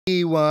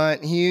We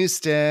want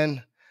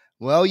Houston.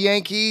 Well,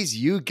 Yankees,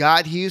 you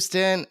got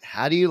Houston.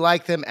 How do you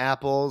like them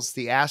apples?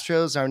 The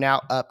Astros are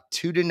now up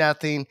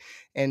 2-0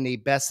 in the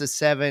best of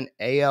 7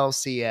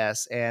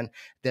 ALCS, and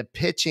the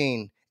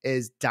pitching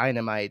is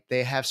dynamite.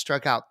 They have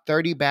struck out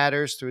 30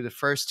 batters through the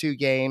first two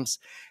games,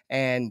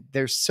 and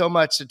there's so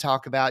much to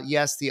talk about.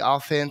 Yes, the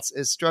offense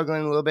is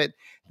struggling a little bit.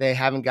 They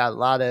haven't got a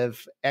lot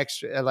of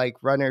extra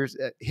runners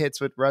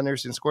hits with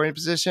runners in scoring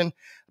position,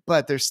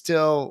 but they're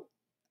still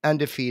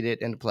undefeated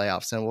in the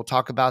playoffs. And we'll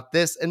talk about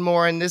this and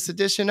more in this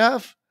edition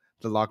of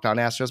the Locked On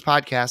Astros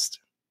podcast.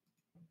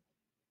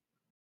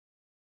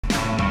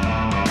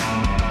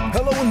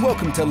 Hello and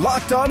welcome to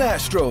Locked On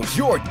Astros,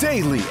 your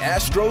daily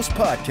Astros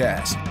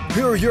podcast.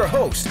 Here are your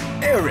hosts,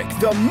 Eric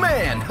the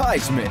Man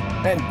Huysman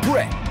and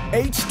Brett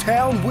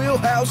H-Town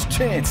Wheelhouse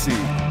Chancey.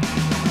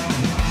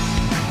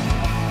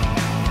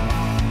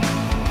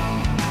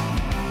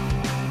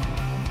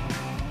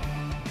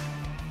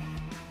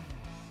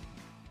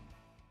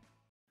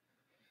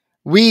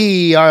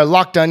 We are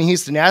Locked On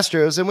Houston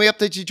Astros, and we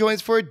update you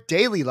joins for a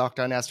daily Locked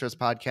On Astros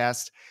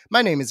podcast.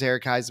 My name is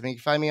Eric Huysman. You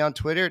can find me on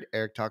Twitter at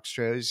Eric Talks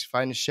Astros. You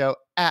find the show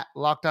at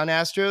Locked On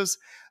Astros,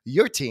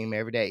 your team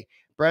every day.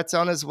 Brett's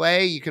on his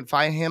way. You can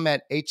find him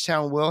at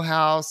H-Town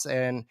Wheelhouse,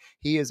 and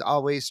he is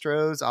always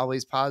Astros,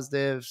 always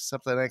positive,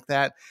 something like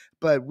that.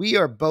 But we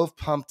are both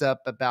pumped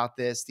up about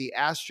this. The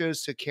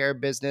Astros took care of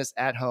business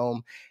at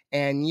home,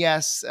 and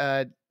yes,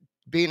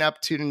 being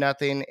up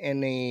 2-0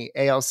 in the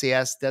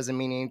ALCS doesn't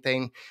mean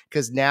anything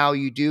because now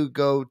you do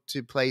go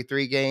to play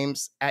 3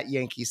 games at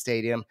Yankee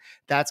Stadium.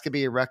 That's going to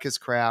be a ruckus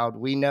crowd.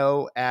 We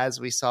know, as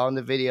we saw in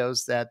the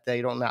videos, that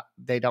they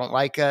don't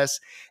like us,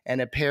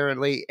 and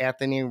apparently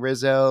Anthony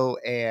Rizzo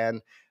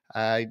and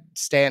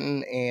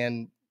Stanton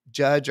and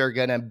Judge are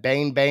going to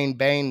bang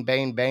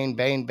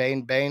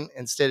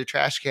instead of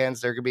trash cans.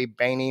 They're going to be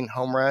banging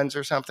home runs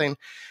or something.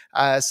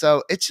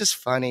 So it's just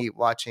funny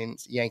watching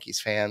Yankees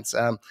fans.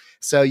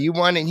 So you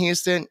won in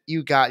Houston,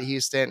 you got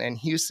Houston, and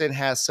Houston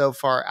has so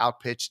far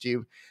outpitched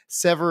you.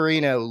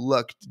 Severino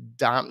looked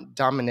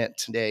dominant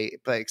today,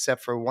 but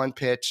except for one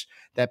pitch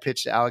that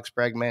pitched to Alex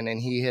Bregman,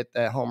 and he hit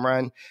the home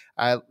run.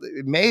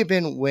 It may have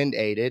been wind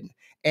aided.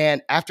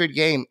 And after the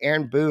game,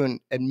 Aaron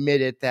Boone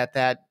admitted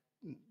that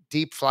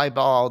deep fly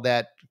ball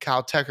that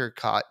Kyle Tucker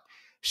caught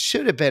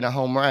should have been a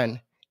home run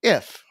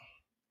if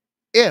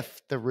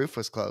the roof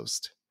was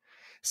closed.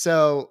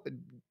 So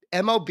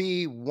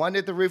MLB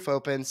wanted the roof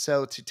open,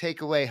 so to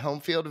take away home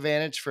field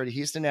advantage for the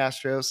Houston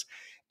Astros,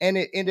 and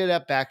it ended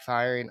up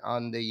backfiring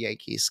on the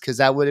Yankees because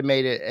that would have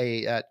made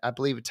it I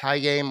believe, a tie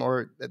game,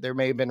 or there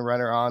may have been a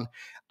runner on.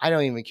 I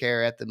don't even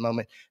care at the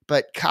moment.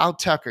 But Kyle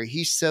Tucker,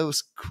 he's so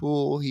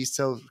cool, he's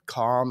so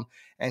calm,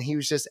 and he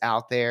was just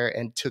out there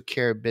and took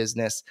care of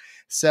business.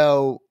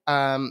 So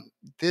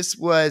this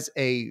was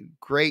a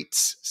great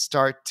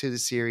start to the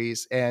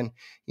series, and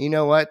you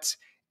know what?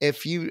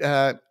 If you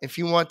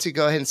want to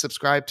go ahead and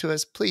subscribe to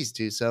us, please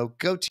do so.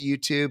 Go to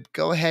YouTube.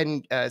 Go ahead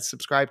and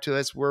subscribe to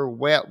us. We're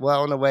well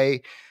on the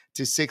way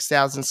to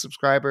 6,000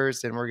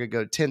 subscribers, and we're going to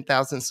go to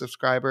 10,000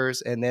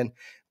 subscribers, and then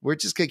we're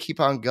just going to keep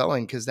on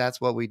going because that's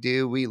what we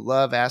do. We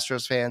love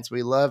Astros fans.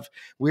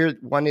 We're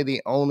one of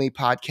the only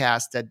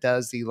podcasts that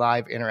does the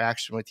live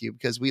interaction with you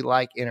because we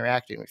like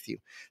interacting with you.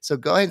 So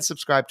go ahead and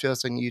subscribe to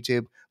us on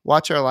YouTube.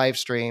 Watch our live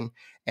stream.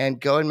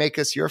 And go and make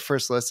us your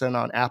first listen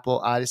on Apple,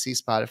 Odyssey,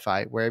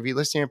 Spotify, wherever you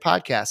listen to your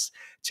podcasts.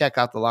 Check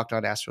out the Locked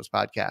On Astros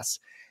podcast.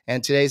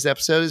 And today's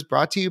episode is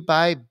brought to you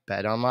by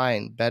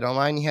BetOnline.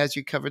 BetOnline has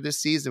you covered this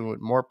season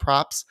with more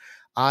props,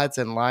 odds,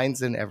 and lines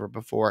than ever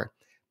before.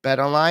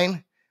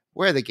 BetOnline,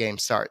 where the game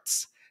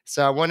starts.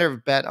 So I wonder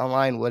if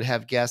BetOnline would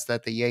have guessed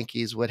that the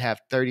Yankees would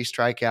have 30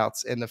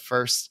 strikeouts in the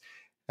first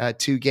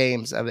 2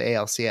 games of the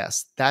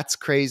ALCS. That's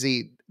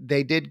crazy.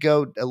 They did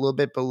go a little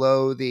bit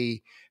below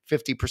the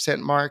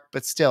 50% mark,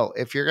 but still,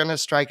 if you're going to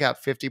strike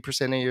out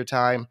 50% of your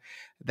time,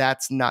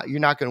 you're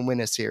not going to win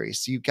a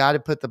series. You got to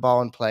put the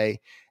ball in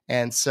play.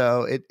 And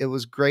so it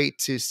was great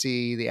to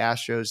see the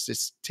Astros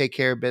just take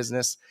care of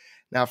business.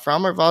 Now,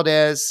 Framber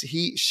Valdez,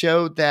 he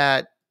showed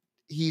that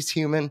he's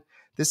human.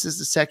 This is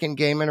the second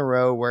game in a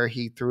row where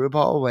he threw a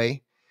ball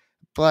away,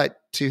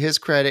 but to his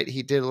credit,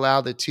 he did allow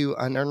the 2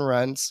 unearned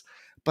runs,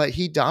 but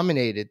he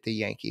dominated the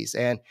Yankees.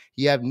 And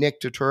you have Nick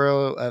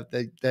Turturro of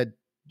the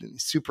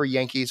super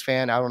Yankees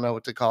fan. I don't know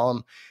what to call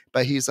him,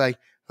 but he's like,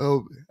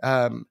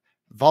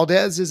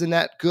 Valdez isn't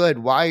that good.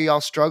 Why are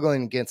y'all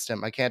struggling against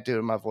him? I can't do it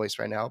in my voice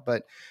right now,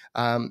 but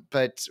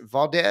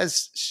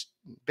Valdez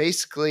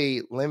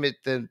basically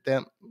limited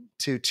them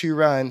to 2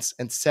 runs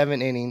and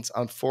 7 innings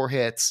on 4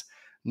 hits,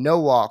 no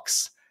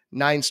walks,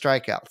 9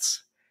 strikeouts.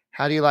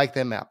 How do you like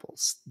them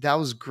apples? That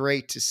was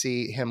great to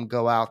see him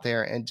go out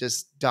there and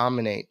just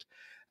dominate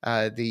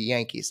the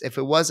Yankees. If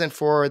it wasn't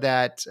for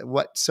that,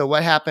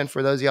 what happened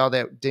for those of y'all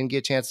that didn't get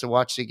a chance to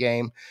watch the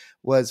game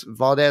was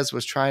Valdez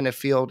was trying to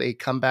field a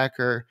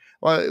comebacker.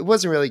 Well, it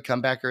wasn't really a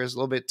comebacker. It was a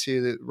little bit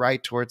to the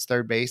right towards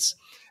third base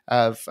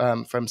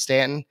from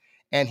Stanton,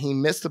 and he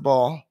missed the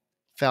ball,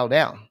 fell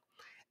down.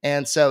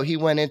 And so he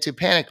went into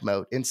panic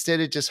mode. Instead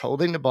of just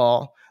holding the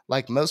ball,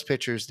 like most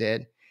pitchers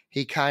did,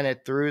 he kind of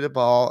threw the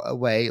ball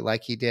away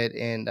like he did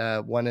in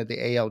one of the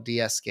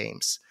ALDS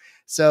games.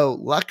 So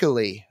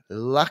luckily,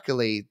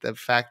 the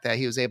fact that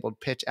he was able to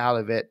pitch out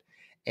of it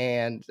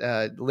and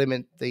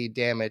limit the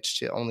damage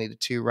to only the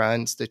 2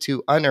 runs, the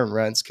 2 unearned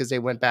runs, because they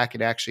went back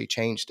and actually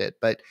changed it.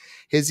 But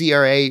his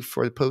ERA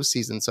for the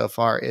postseason so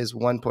far is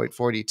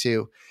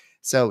 1.42.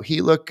 So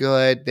he looked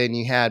good. Then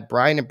you had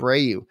Brian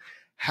Abreu.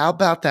 How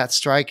about that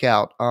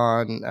strikeout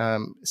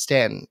on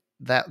Stanton?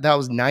 That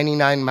was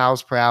 99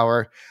 miles per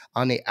hour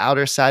on the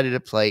outer side of the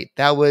plate.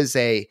 That was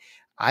I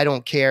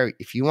don't care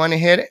if you want to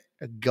hit it,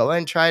 go ahead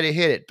and try to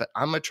hit it, but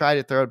I'm going to try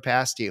to throw it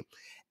past you.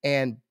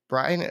 And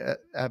Brian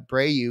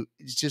Abreu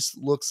just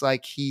looks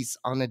like he's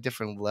on a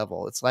different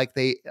level. It's like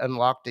they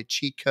unlocked a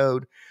cheat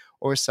code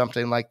or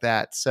something like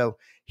that. So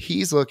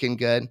he's looking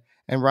good.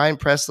 And Ryan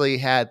Presley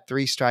had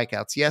 3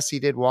 strikeouts. Yes, he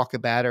did walk a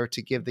batter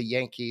to give the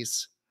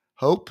Yankees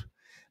hope,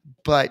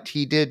 but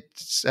he did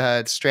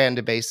strand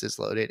the bases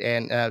loaded.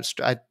 And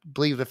I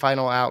believe the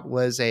final out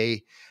was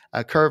a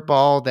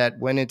curveball that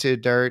went into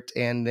dirt,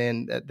 and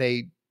then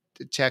they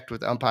checked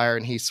with umpire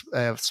and he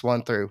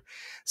swung through.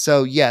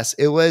 So yes,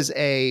 it was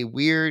a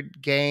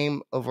weird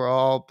game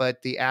overall,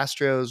 but the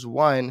Astros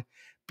won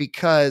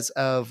because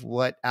of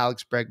what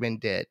Alex Bregman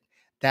did.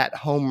 That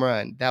home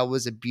run, that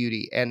was a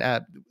beauty. And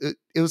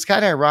it was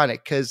kind of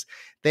ironic because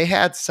they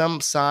had some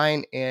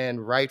sign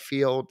in right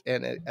field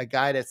and a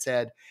guy that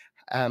said,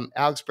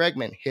 Alex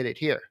Bregman hit it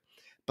here.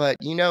 But,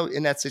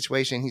 in that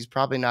situation, he's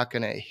probably not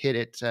going to hit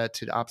it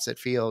to the opposite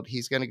field.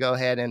 He's going to go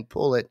ahead and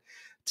pull it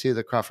to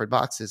the Crawford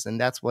boxes. And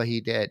that's what he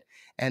did.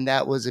 And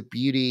that was a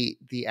beauty.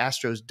 The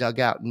Astros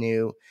dugout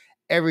knew.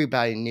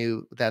 Everybody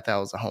knew that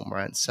was a home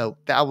run. So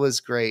that was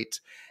great.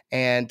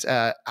 And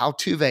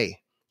Altuve,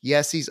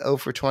 yes, he's 0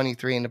 for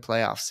 23 in the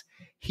playoffs.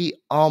 He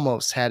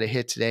almost had a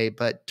hit today,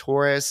 but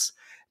Torres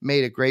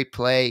made a great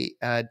play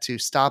to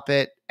stop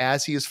it.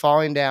 As he was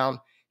falling down,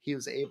 he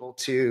was able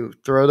to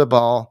throw the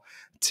ball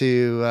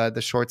to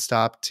the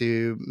shortstop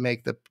to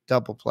make the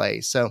double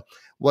play. So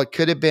what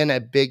could have been a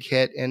big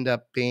hit ended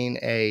up being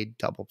a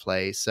double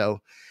play.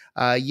 So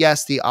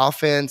yes, the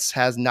offense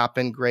has not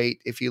been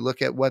great. If you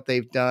look at what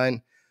they've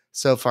done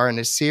so far in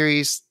the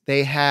series,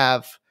 they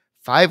have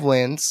 5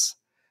 wins.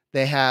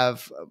 They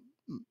have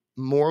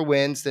more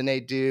wins than they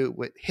do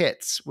with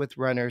hits with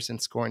runners in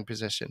scoring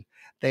position.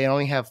 They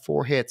only have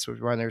 4 hits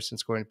with runners in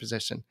scoring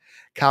position.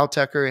 Kyle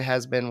Tucker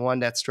has been one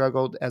that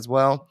struggled as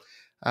well,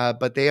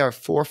 but they are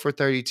 4 for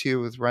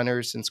 32 with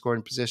runners in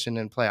scoring position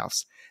in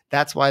playoffs.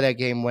 That's why that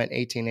game went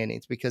 18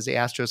 innings, because the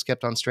Astros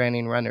kept on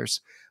stranding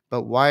runners.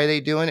 But why are they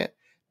doing it?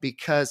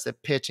 Because the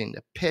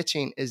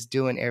pitching is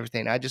doing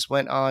everything. I just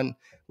went on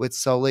with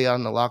Sully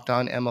on the Locked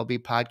On MLB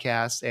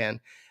podcast, and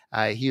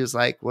he was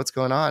like, "What's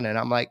going on?" And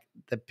I'm like,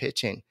 "The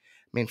pitching."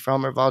 I mean,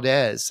 Framber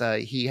Valdez,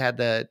 he had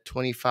the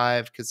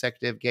 25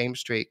 consecutive game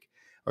streak,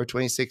 or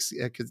 26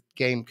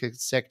 game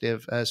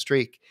consecutive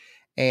streak.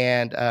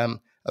 And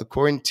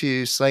according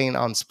to Slaying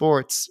on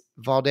Sports,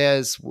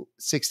 Valdez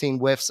 16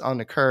 whiffs on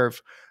the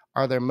curve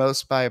are their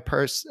most by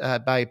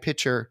a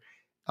pitcher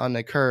on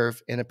the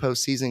curve in a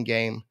postseason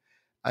game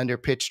under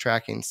pitch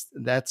tracking.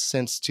 That's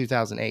since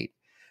 2008.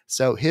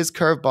 So his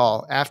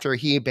curveball, after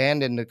he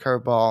abandoned the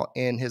curveball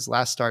in his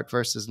last start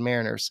versus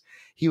Mariners,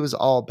 he was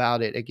all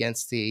about it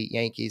against the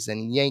Yankees,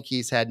 and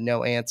Yankees had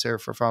no answer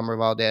for Framber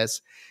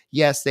Valdez.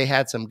 Yes, they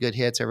had some good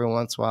hits every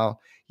once in a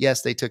while.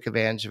 Yes, they took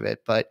advantage of it.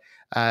 But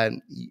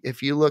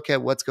if you look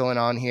at what's going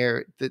on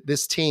here,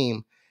 this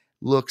team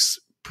looks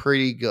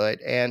pretty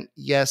good. And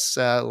yes,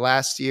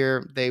 last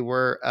year they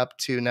were up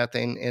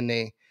 2-0 in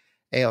the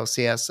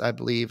ALCS, I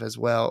believe, as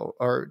well,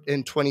 or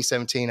in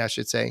 2017, I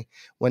should say,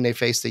 when they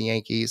faced the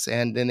Yankees.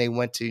 And then they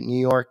went to New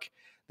York.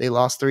 They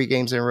lost 3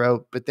 games in a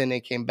row, but then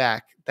they came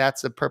back.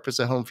 That's the purpose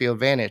of home field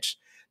advantage.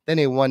 Then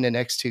they won the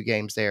next 2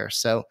 games there.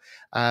 So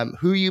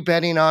who are you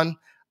betting on?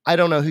 I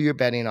don't know who you're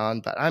betting on,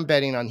 but I'm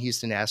betting on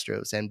Houston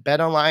Astros. And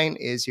BetOnline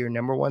is your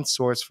number one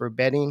source for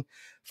betting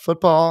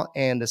football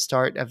and the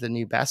start of the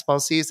new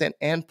basketball season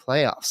and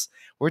playoffs.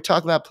 We're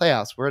talking about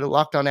playoffs. We're the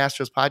Locked On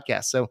Astros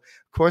podcast. So,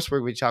 of course, we're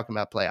going to be talking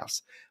about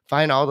playoffs.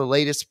 Find all the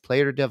latest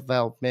player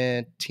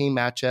development, team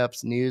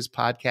matchups, news,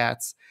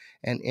 podcasts,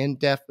 and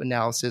in-depth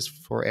analysis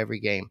for every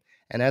game.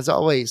 And as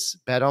always,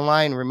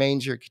 BetOnline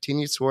remains your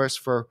continued source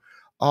for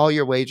all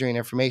your wagering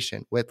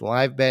information with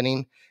live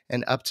betting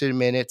and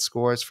up-to-the-minute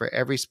scores for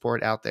every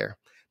sport out there.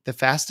 The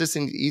fastest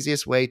and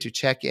easiest way to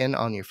check in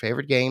on your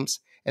favorite games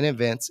and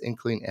events,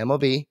 including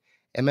MLB,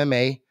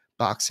 MMA,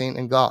 boxing,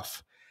 and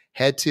golf.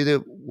 Head to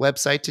the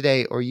website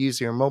today or use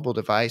your mobile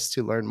device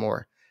to learn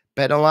more.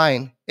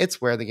 BetOnline,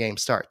 it's where the game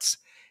starts.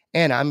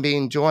 And I'm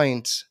being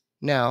joined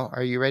now.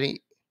 Are you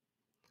ready,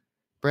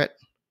 Brett?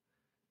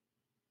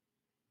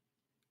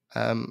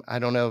 I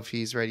don't know if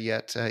he's ready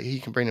yet. He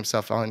can bring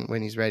himself on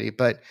when he's ready.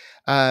 But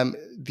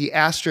the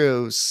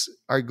Astros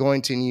are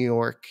going to New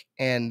York,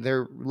 and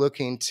they're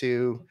looking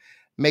to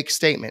make a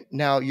statement.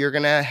 Now, you're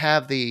going to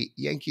have the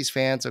Yankees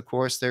fans, of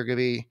course. They're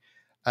going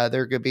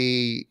to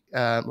be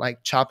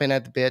like chopping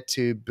at the bit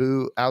to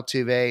boo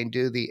Altuve and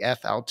do the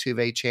F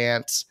Altuve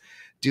chants.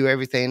 do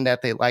everything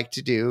that they like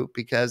to do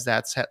because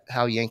that's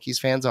how Yankees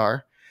fans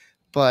are.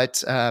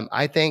 But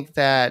I think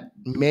that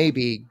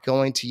maybe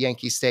going to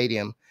Yankee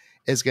Stadium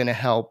is going to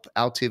help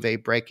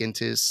Altuve break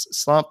into his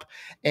slump.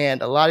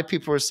 And a lot of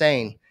people were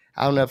saying,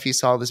 I don't know if you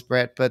saw this,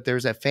 Brett, but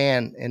there's a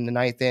fan in the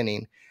ninth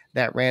inning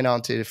that ran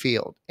onto the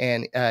field.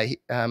 And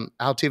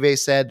Altuve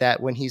said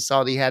that when he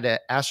saw that he had an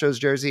Astros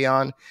jersey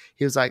on,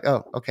 he was like,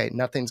 oh, okay,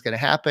 nothing's going to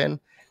happen.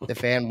 The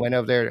fan went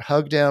over there,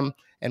 hugged him,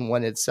 and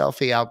wanted a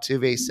selfie.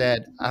 Altuve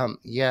said,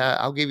 yeah,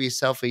 I'll give you a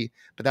selfie.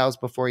 But that was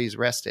before he's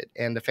rested.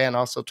 And the fan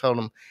also told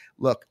him,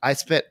 look, I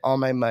spent all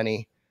my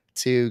money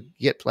to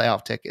get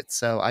playoff tickets,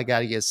 so I got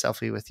to get a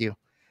selfie with you.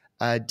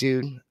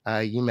 Dude,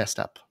 you messed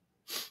up.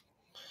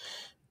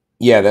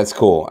 Yeah, that's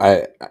cool.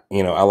 I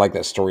like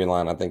that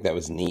storyline. I think that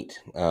was neat.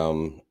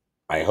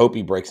 I hope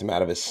he breaks him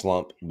out of his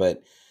slump.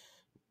 But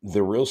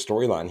the real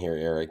storyline here,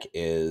 Eric,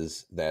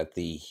 is that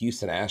the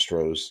Houston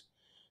Astros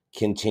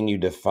continue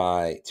to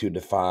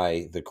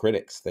defy the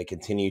critics. They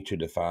continue to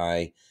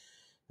defy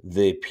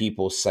the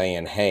people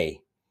saying,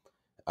 hey,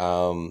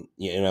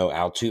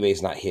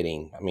 Altuve's not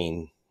hitting. I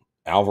mean,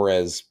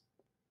 Alvarez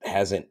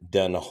hasn't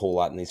done a whole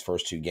lot in these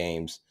first two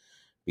games,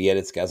 but yet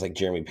it's guys like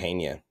Jeremy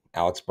Pena,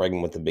 Alex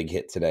Bregman with the big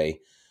hit today.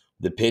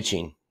 The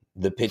pitching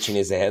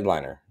is the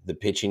headliner. The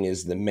pitching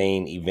is the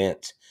main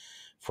event.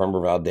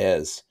 Framber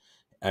Valdez.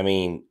 I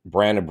mean,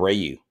 Bryan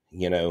Abreu,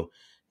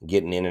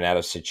 getting in and out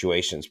of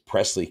situations.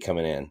 Presley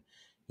coming in.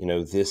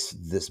 This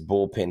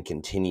bullpen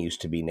continues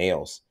to be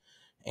nails.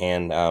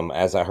 And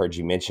as I heard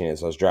you mention,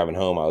 as I was driving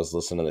home, I was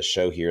listening to the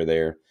show here or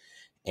there,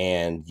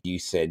 and you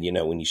said,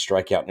 when you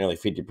strike out nearly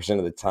 50%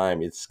 of the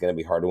time, it's going to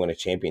be hard to win a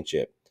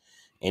championship.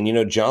 And,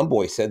 John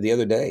Boy said the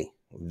other day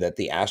that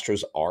the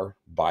Astros are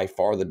by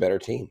far the better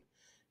team,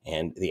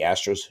 and the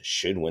Astros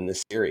should win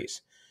the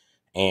series.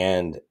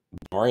 And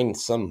barring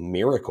some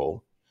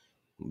miracle,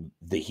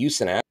 the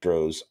Houston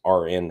Astros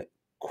are in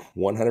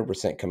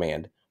 100%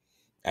 command.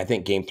 I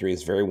think Game 3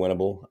 is very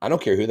winnable. I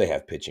don't care who they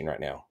have pitching right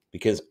now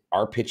because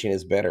our pitching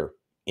is better.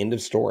 End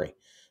of story.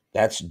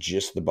 That's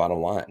just the bottom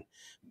line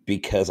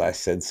because I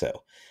said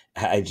so.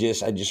 I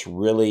just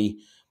really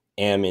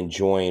am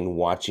enjoying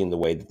watching the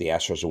way that the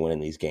Astros are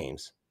winning these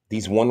games.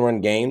 These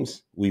one-run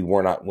games, we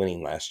were not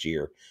winning last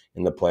year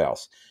in the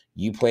playoffs.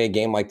 You play a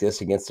game like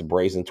this against the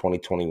Braves in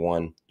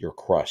 2021, you're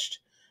crushed.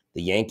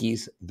 The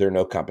Yankees, they're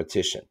no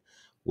competition.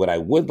 What I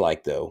would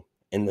like, though,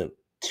 in the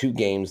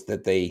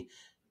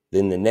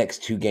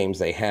next two games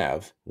they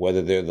have,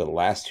 whether they're the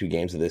last two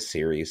games of this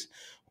series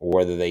or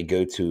whether they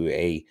go to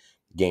a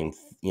game,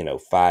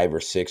 5 or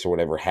 6 or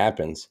whatever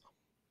happens,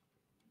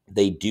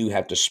 they do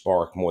have to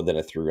spark more than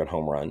a 3-run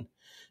home run.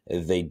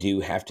 They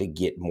do have to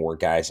get more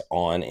guys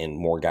on and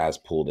more guys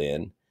pulled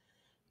in.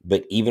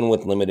 But even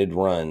with limited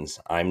runs,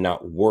 I'm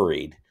not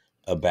worried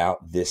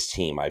about this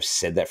team. I've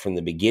said that from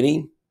the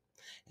beginning,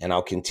 and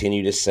I'll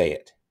continue to say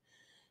it.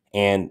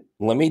 And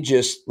let me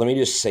just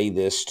say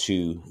this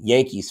to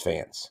Yankees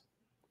fans.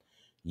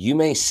 You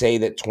may say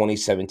that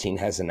 2017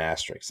 has an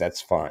asterisk.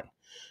 That's fine.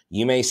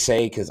 You may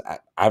say, because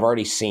I've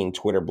already seen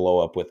Twitter blow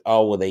up with,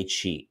 oh, well, they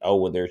cheat. Oh,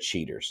 well, they're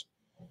cheaters.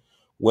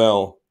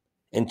 Well,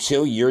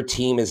 until your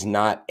team is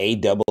not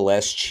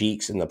ALCS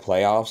cheeks in the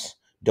playoffs,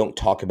 don't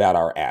talk about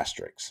our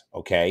asterisks,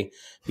 okay?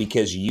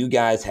 Because you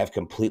guys have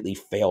completely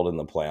failed in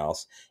the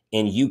playoffs,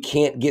 and you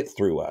can't get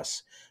through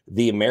us.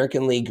 The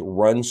American League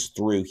runs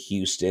through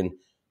Houston,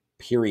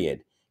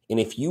 period. And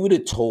if you would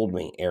have told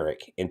me,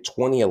 Eric, in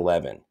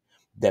 2011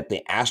 that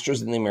the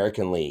Astros in the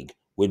American League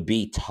would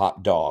be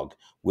top dog,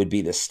 would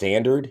be the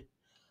standard,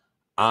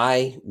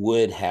 I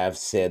would have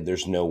said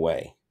there's no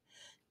way.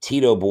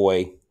 Tito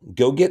boy,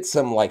 go get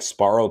some like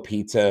Sparrow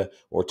pizza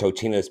or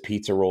Totino's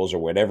pizza rolls or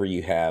whatever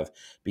you have,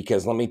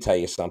 because let me tell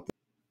you something.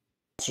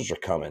 The Astros are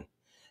coming,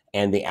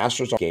 and the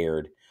Astros are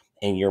scared,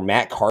 and you're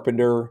Matt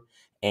Carpenter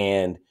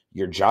and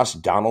you're Josh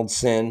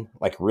Donaldson.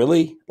 Like,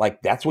 really?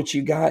 Like, that's what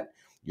you got?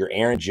 You're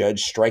Aaron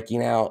Judge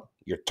striking out.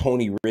 You're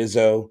Tony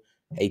Rizzo.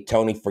 Hey,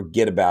 Tony,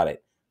 forget about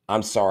it.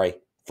 I'm sorry.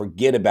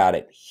 Forget about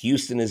it.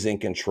 Houston is in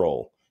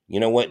control. You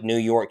know what, New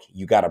York?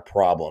 You got a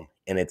problem,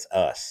 and it's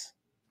us.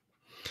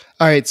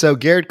 All right, so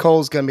Garrett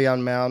Cole's going to be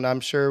on mound.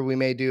 I'm sure we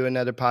may do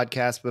another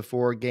podcast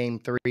before Game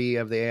 3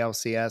 of the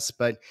ALCS,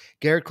 but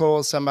Garrett Cole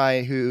is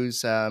somebody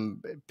who's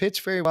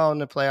pitched very well in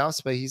the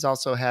playoffs, but he's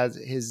also has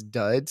his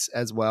duds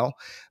as well.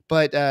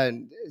 But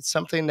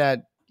something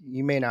that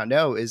you may not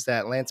know is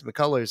that Lance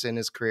McCullers in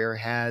his career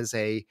has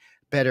a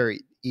better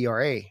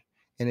ERA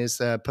in his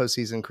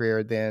postseason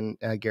career than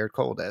Garrett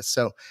Cole does.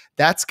 So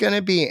that's going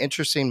to be an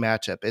interesting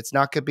matchup. It's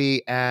not going to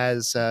be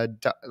as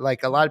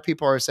like a lot of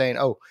people are saying,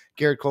 oh,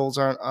 Garrett Cole's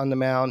on the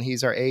mound.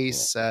 He's our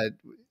ace.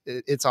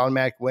 It's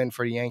automatic win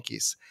for the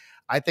Yankees.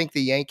 I think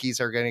the Yankees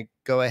are going to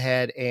go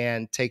ahead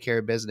and take care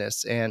of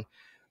business. And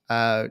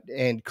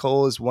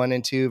Cole is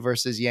 1-2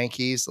 versus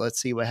Yankees. Let's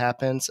see what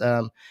happens.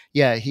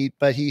 He has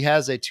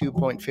a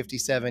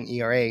 2.57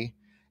 ERA.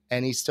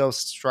 And he's still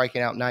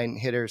striking out 9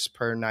 hitters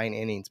per 9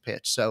 innings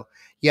pitched. So,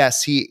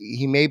 yes,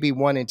 he may be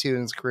 1-2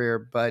 in his career,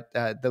 but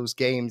those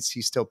games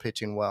he's still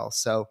pitching well.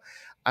 So,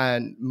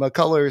 And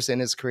McCullers in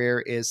his career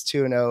is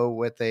 2-0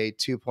 with a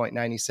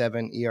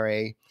 2.97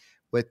 ERA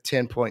with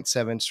 10.7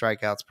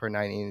 strikeouts per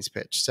 9 innings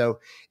pitched. So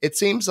it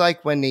seems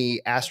like when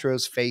the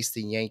Astros face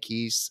the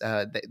Yankees,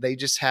 they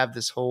just have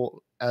this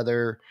whole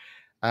other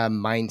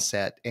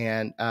mindset.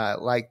 And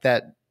like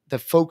that, the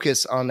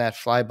focus on that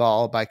fly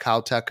ball by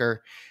Kyle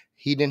Tucker,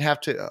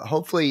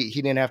 hopefully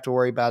he didn't have to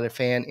worry about a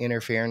fan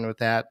interfering with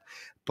that.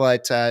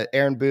 But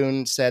Aaron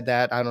Boone said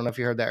that. I don't know if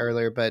you heard that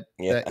earlier, but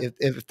Yeah.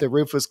 if the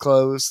roof was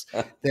closed,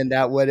 then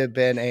that would have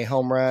been a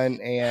home run.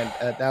 And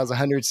that was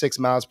 106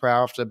 miles per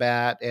hour off the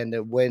bat, and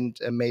the wind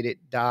made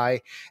it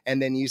die.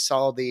 And then you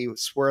saw the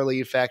swirly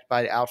effect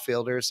by the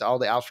outfielders. All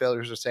the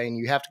outfielders are saying,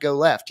 you have to go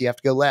left. You have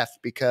to go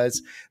left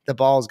because the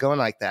ball is going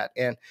like that.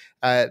 And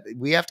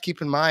we have to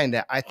keep in mind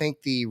that I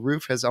think the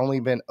roof has only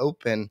been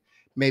open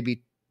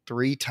maybe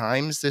 3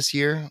 times this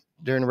year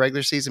during the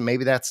regular season.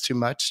 Maybe that's too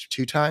much,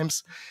 2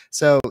 times.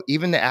 So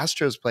even the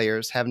Astros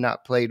players have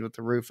not played with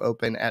the roof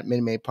open at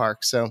Minute Maid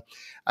Park. So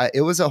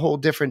it was a whole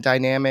different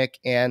dynamic.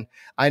 And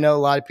I know a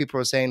lot of people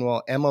are saying,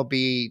 well,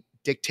 MLB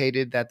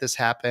dictated that this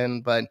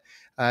happened, but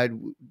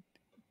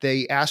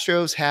the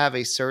Astros have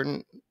a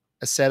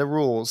set of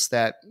rules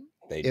that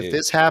if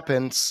this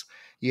happens,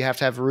 you have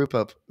to have a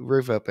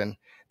roof open.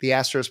 The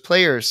Astros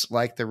players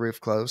like the roof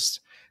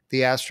closed.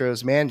 The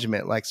Astros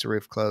management likes the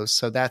roof closed.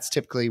 So that's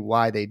typically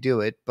why they do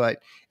it.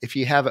 But if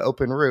you have an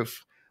open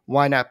roof,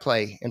 why not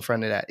play in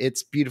front of that?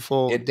 It's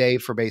beautiful day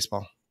for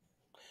baseball.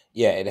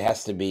 Yeah, it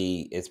has to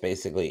be. It's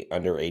basically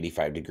under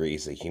 85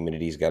 degrees. The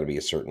humidity's got to be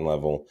a certain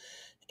level,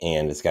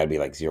 and it's got to be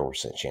like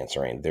 0% chance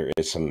of rain. There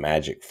is some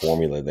magic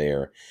formula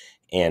there.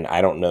 And I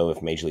don't know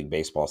if Major League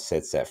Baseball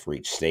sets that for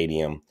each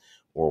stadium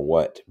or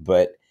what,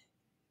 but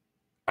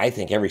I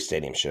think every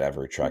stadium should have a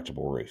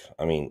retractable roof.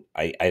 I mean,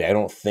 I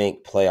don't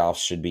think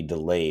playoffs should be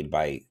delayed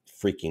by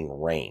freaking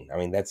rain. I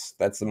mean, that's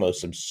the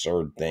most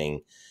absurd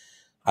thing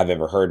I've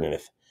ever heard. And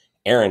if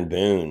Aaron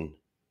Boone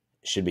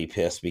should be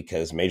pissed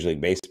because Major League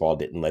Baseball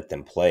didn't let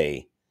them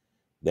play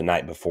the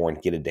night before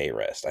and get a day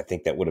rest, I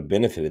think that would have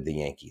benefited the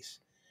Yankees.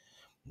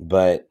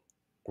 But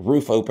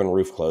roof open,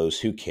 roof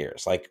closed, who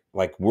cares?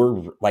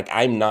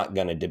 I'm not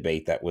going to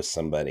debate that with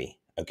somebody.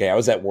 Okay, I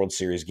was at World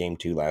Series Game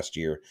 2 last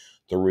year.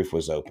 The roof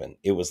was open.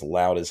 It was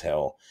loud as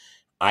hell.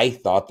 I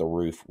thought the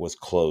roof was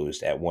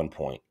closed at one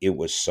point. It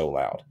was so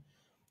loud.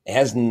 It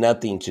has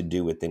nothing to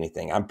do with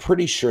anything. I'm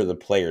pretty sure the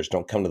players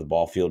don't come to the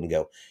ball field and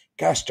go,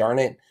 gosh darn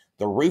it,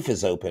 the roof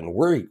is open.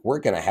 We're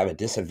going to have a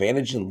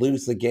disadvantage and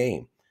lose the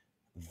game.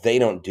 They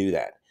don't do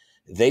that.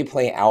 They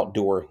play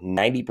outdoor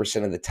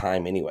 90% of the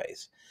time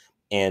anyways.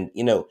 And,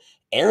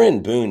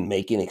 Aaron Boone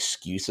making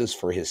excuses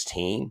for his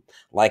team,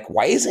 like,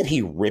 why isn't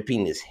he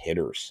ripping his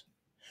hitters?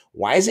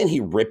 Why isn't he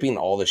ripping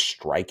all the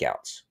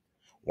strikeouts?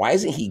 Why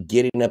isn't he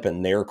getting up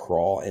in their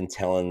crawl and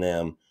telling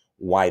them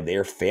why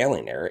they're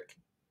failing, Eric?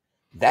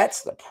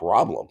 That's the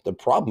problem. The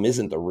problem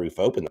isn't the roof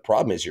open. The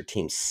problem is your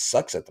team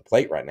sucks at the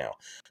plate right now.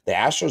 The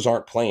Astros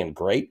aren't playing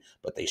great,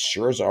 but they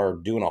sure are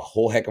doing a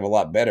whole heck of a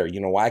lot better. You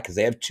know why? Because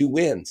they have 2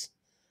 wins.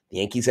 The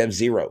Yankees have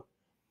 0.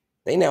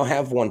 They now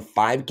have won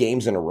 5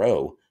 games in a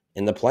row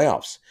in the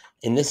playoffs.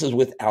 And this is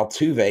with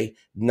Altuve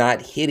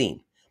not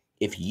hitting.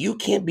 If you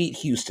can't beat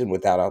Houston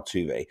without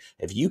Altuve,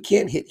 if you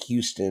can't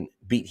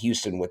beat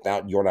Houston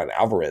without Yordan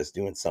Alvarez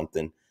doing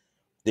something,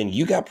 then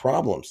you got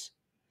problems.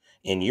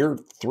 And your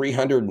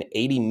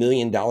 $380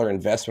 million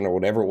investment or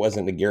whatever it was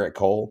into Garrett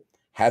Cole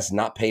has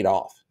not paid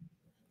off.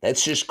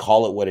 Let's just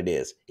call it what it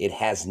is. It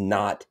has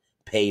not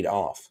paid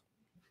off.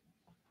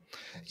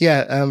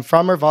 Yeah,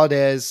 Framber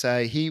Valdez,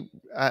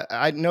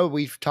 I know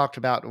we've talked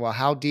about, well,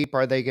 how deep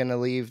are they going to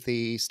leave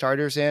the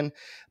starters in?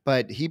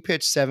 But he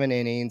pitched 7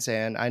 innings,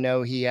 and I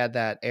know he had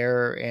that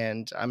error,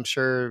 and I'm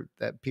sure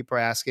that people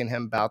are asking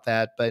him about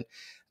that. But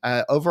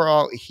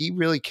overall, he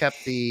really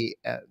kept the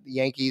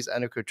Yankees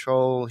under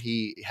control.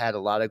 He had a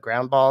lot of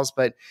ground balls,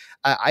 but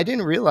I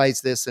didn't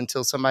realize this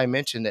until somebody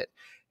mentioned it.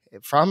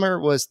 Framber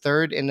was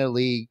 3rd in the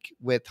league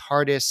with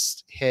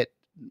hardest hit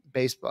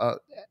baseball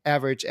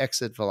average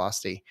exit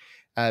velocity.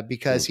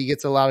 Because he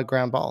gets a lot of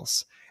ground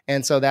balls.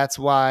 And so that's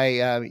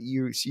why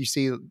you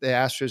see the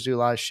Astros do a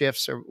lot of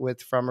shifts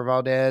with Framber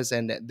Valdez,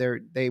 and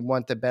they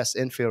want the best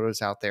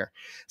infielders out there.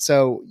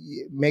 So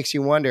it makes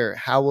you wonder,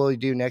 how will he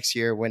do next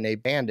year when they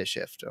ban a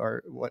shift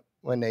or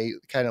when they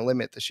kind of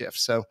limit the shift?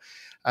 So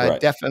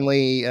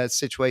definitely a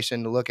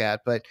situation to look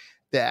at. But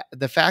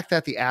the fact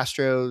that the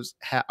Astros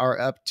are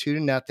up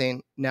 2-0,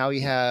 now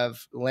you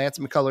have Lance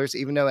McCullers,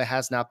 even though it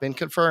has not been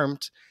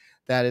confirmed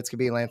that it's going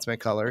to be Lance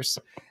McCullers.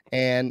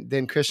 And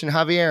then Christian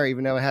Javier,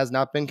 even though it has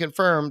not been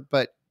confirmed,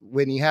 but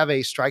when you have a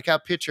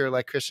strikeout pitcher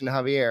like Christian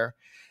Javier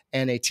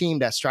and a team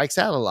that strikes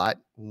out a lot,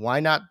 why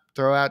not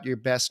throw out your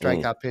best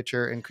strikeout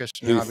pitcher in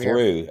Christian Javier? Who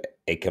threw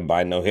a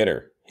combined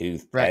no-hitter, who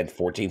had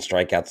 14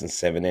 strikeouts in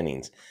 7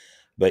 innings.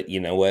 But you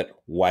know what?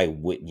 Why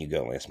wouldn't you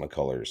go Lance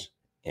McCullers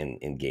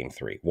in Game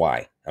 3?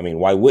 Why? I mean,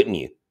 why wouldn't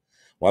you?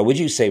 Why would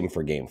you save him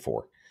for Game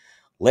 4?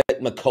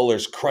 Let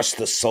McCullers crush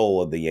the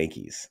soul of the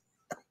Yankees.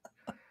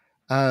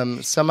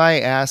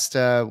 Somebody asked,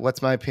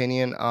 what's my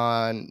opinion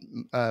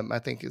on, I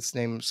think his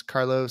name's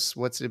Carlos.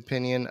 What's the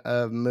opinion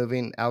of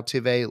moving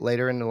Altuve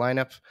later in the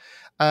lineup?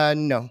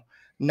 No,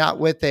 not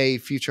with a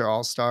future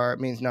All-Star. I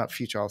mean, not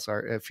future All-Star,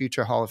 a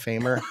future Hall of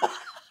Famer.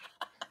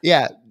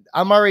 Yeah,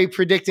 I'm already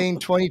predicting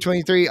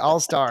 2023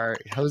 All-Star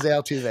Jose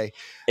Altuve.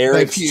 But if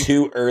Eric's you,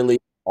 too early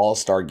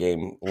All-Star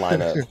game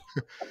lineup.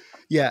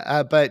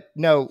 Yeah, but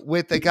no,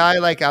 with a guy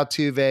like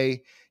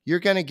Altuve, you're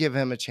going to give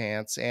him a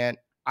chance. And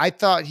I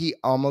thought he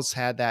almost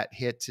had that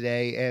hit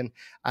today.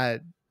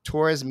 And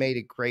Torres made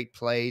a great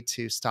play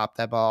to stop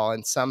that ball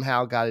and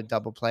somehow got a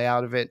double play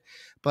out of it.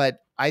 But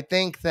I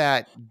think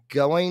that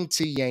going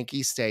to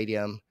Yankee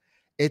Stadium,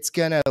 it's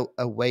going to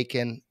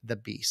awaken the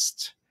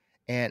beast.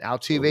 And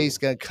Altuve is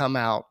going to come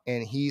out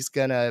and he's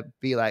going to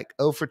be like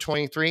 0 for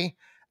 23.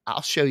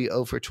 I'll show you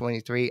 0 for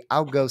 23.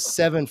 I'll go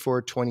 7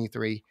 for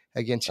 23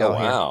 against Oh y'all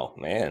here. wow,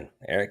 man!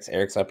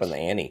 Eric's up in the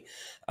ante.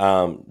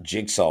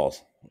 Jigsaw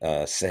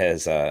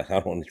says, I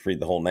don't want to read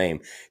the whole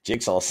name.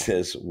 Jigsaw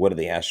says, "What do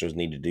the Astros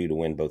need to do to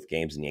win both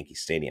games in Yankee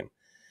Stadium?"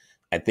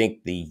 I think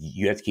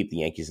you have to keep the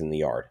Yankees in the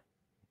yard.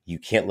 You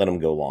can't let them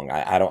go long.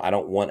 I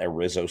don't want a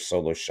Rizzo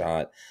solo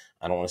shot.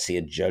 I don't want to see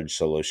a Judge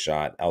solo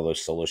shot. Although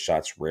solo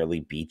shots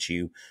rarely beat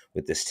you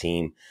with this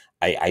team,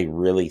 I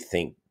really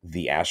think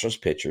the Astros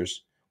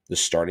pitchers, the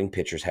starting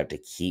pitchers, have to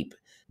keep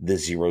the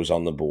zeros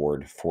on the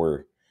board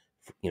for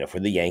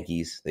the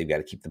Yankees. They've got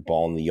to keep the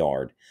ball in the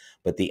yard.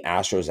 But the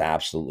Astros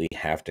absolutely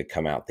have to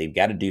come out. They've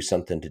got to do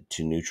something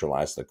to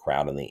neutralize the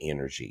crowd and the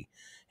energy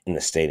in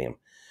the stadium.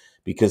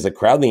 Because the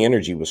crowd and the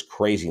energy was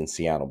crazy in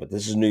Seattle. But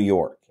this is New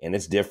York, and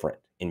it's different.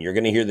 And you're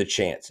going to hear the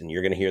chants, and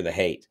you're going to hear the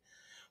hate.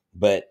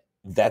 But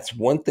that's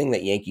one thing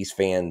that Yankees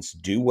fans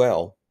do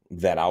well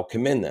that I'll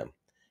commend them,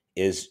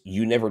 is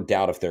you never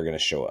doubt if they're going to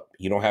show up.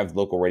 You don't have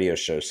local radio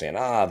shows saying,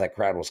 that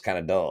crowd was kind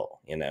of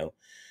dull,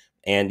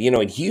 And,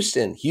 in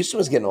Houston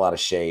was getting a lot of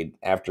shade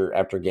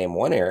after game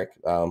one, Eric.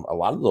 A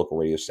lot of local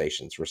radio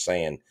stations were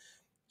saying,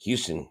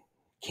 Houston,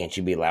 can't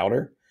you be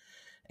louder?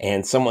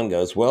 And someone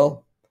goes,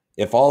 well,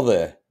 if all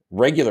the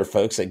regular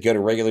folks that go to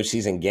regular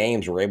season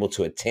games were able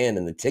to attend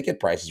and the ticket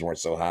prices weren't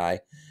so high,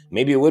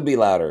 maybe it would be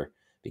louder,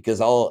 because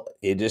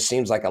it just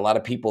seems like a lot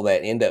of people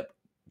that end up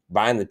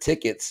buying the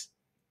tickets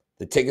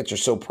are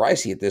so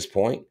pricey at this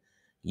point,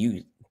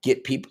 you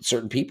get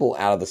certain people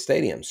out of the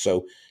stadium.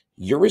 So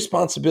your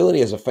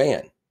responsibility as a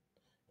fan,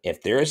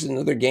 if there is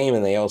another game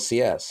in the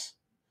ALCS,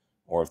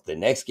 or if the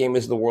next game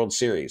is the World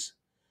Series,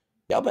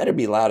 y'all better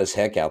be loud as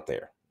heck out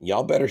there.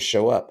 Y'all better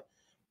show up.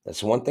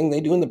 That's one thing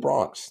they do in the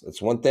Bronx.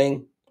 That's one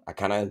thing I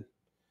kind of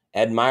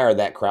admire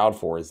that crowd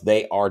for, is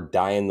they are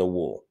dying the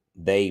wool.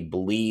 They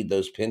bleed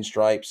those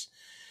pinstripes,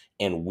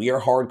 and we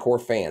are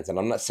hardcore fans. And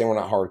I'm not saying we're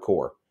not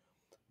hardcore,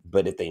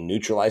 but if they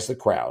neutralize the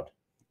crowd,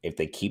 if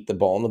they keep the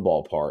ball in the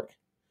ballpark,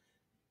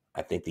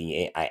 I think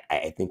the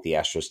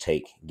Astros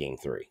take Game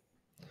 3.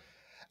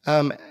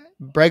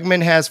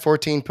 Bregman has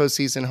 14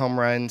 postseason home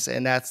runs,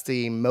 and that's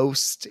the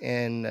most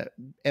in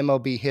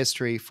MLB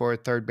history for a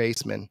third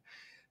baseman.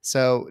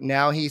 So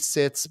now he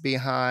sits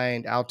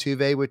behind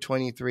Altuve with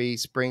 23,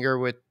 Springer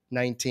with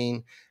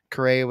 19,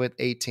 Correa with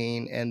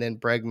 18, and then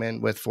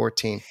Bregman with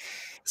 14.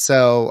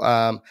 So,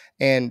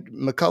 and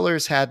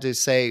McCullers had to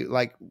say,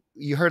 like,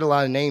 you heard a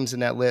lot of names in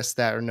that list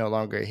that are no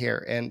longer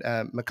here. And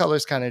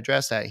McCullers kind of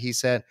addressed that. He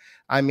said,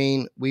 I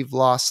mean, we've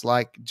lost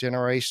like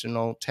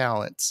generational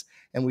talents,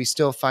 and we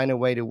still find a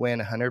way to win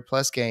 100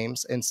 plus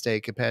games and stay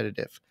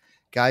competitive.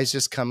 Guys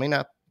just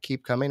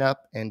keep coming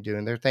up and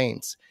doing their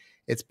things.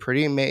 It's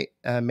pretty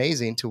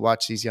amazing to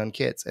watch these young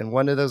kids. And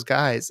one of those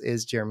guys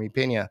is Jeremy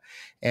Pena.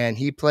 And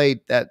he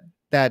played that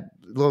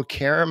little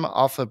carom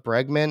off of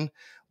Bregman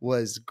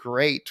was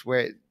great,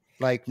 where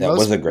like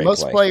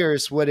most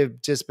players would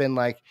have just been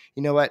like,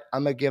 you know what,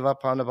 I'm gonna give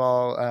up on the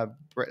ball,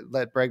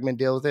 let Bregman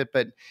deal with it.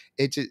 But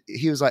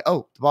he was like,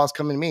 oh, the ball's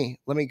coming to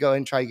me, let me go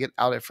and try to get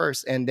out at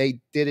first, and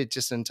they did it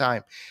just in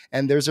time.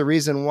 And there's a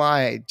reason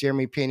why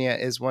Jeremy Pena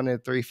is one of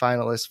the 3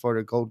 finalists for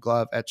the Gold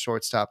Glove at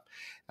shortstop.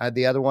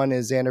 The other one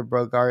is Xander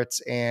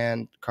Bogaerts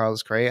and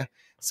Carlos Correa.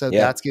 So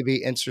that's gonna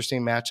be an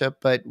interesting matchup.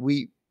 But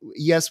we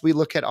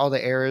look at all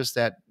the errors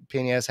that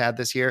Pena has had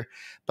this year,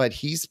 but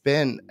he's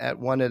been at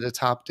one of the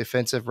top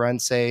defensive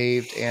runs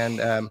saved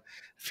and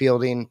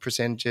fielding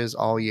percentages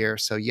all year.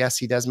 So yes,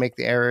 he does make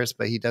the errors,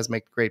 but he does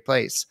make great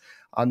plays.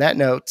 On that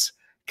note,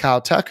 Kyle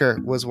Tucker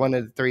was one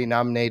of the 3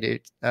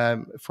 nominated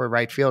for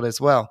right field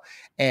as well.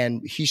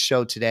 And he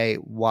showed today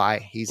why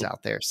he's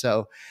out there.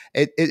 So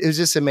it was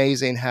just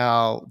amazing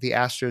how the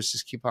Astros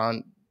just keep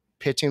on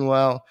pitching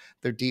well.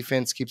 Their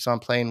defense keeps on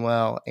playing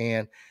well,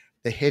 and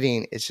the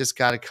hitting, it's just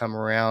got to come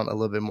around a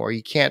little bit more.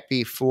 You can't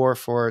be 4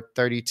 for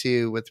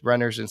 32 with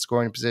runners in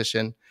scoring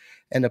position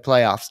in the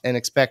playoffs and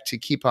expect to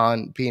keep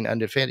on being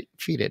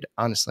undefeated,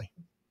 honestly.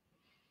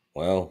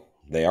 Well,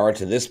 they are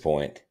to this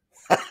point.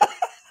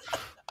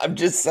 I'm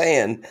just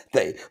saying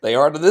they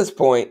are to this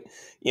point.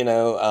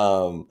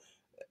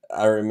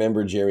 I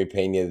remember Jeremy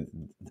Pena,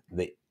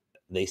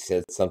 they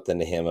said something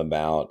to him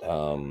about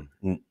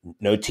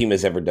no team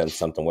has ever done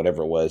something,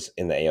 whatever it was,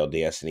 in the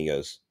ALDS. And he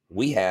goes,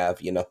 We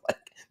have, like,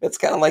 that's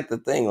kind of like the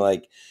thing.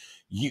 Like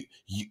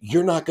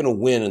you're not going to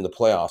win in the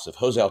playoffs if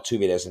Jose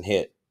Altuve doesn't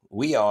hit.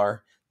 We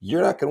are.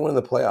 You're not going to win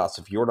in the playoffs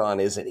if Jordan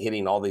isn't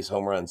hitting all these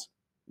home runs.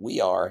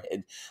 We are.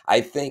 And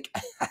I think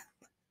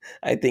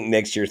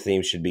next year's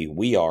theme should be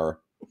we are,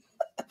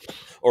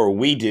 or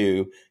we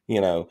do.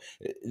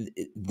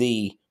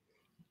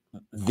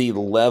 The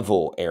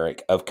level,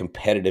 Eric, of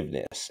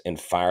competitiveness and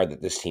fire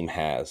that this team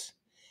has,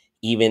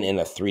 even in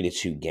a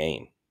 3-2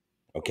 game.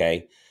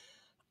 Okay,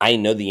 I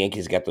know the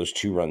Yankees got those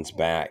 2 runs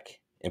back,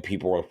 and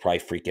people were probably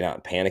freaking out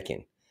and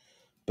panicking.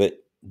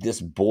 But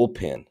this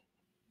bullpen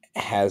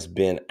has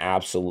been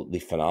absolutely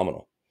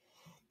phenomenal.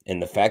 And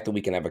the fact that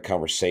we can have a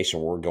conversation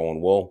where we're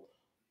going, well,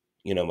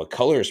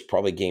 McCullers is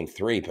probably game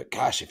 3, but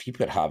gosh, if you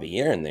put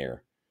Javier in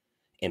there,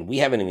 and we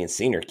haven't even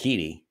seen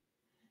Urquidy,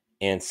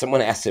 and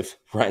someone asked if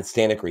Ryan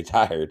Stanek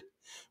retired.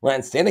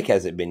 Ryan Stanek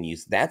hasn't been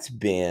used. That's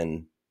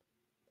been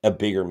a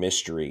bigger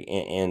mystery.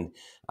 And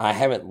I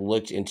haven't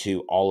looked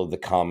into all of the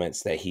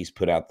comments that he's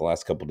put out the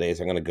last couple of days.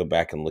 I'm going to go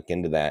back and look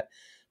into that.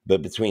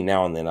 But between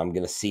now and then, I'm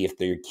going to see if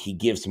he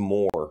gives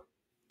more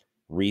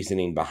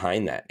reasoning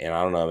behind that. And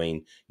I don't know. I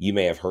mean, you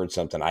may have heard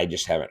something. I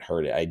just haven't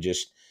heard it.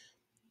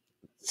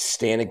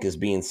 Stanek is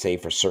being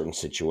saved for certain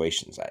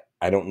situations.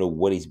 I don't know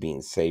what he's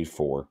being saved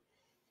for.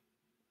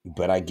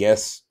 But I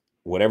guess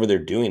whatever they're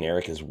doing,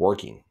 Eric, is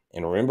working.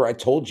 And remember, I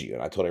told you,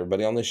 and I told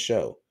everybody on this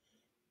show,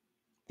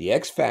 the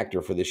X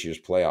factor for this year's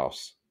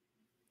playoffs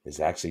is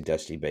actually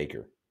Dusty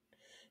Baker.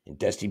 And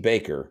Dusty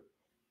Baker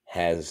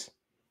has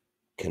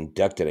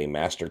conducted a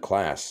master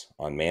class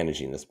on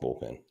managing this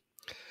bullpen.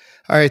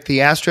 All right, the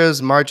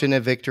Astros margin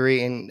of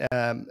victory in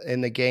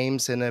the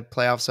games in the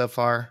playoffs so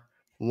far: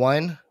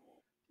 1,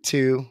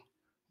 2,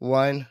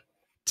 1,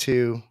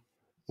 2,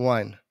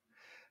 1.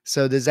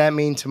 So does that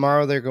mean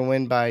tomorrow they're going to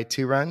win by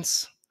 2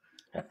 runs?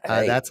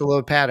 Hey, that's a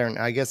little pattern.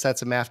 I guess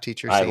that's a math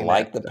teacher. I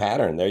like the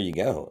pattern. There you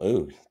go.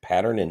 Ooh,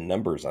 pattern in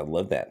numbers. I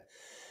love that.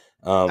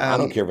 I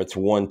don't care if it's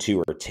 1,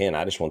 2, or 10.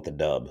 I just want the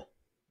dub.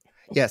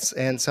 Yes,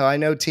 and so I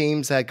know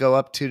teams that go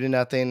up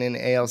 2-0 in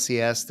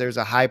ALCS, there's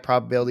a high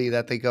probability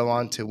that they go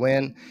on to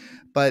win,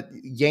 but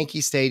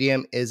Yankee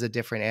Stadium is a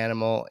different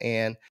animal,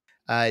 and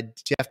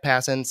Jeff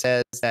Passan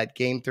says that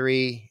Game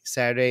 3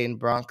 Saturday in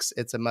Bronx,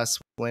 it's a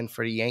must-win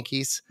for the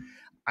Yankees.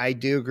 I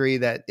do agree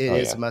that it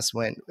is a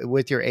must-win.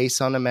 With your ace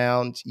on the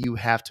mound, you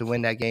have to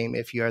win that game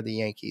if you are the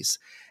Yankees.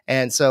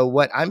 And so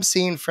what I'm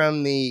seeing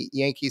from the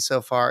Yankees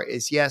so far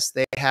is, yes,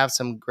 they have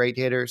some great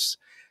hitters.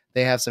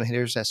 They have some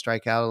hitters that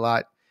strike out a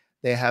lot.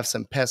 They have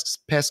some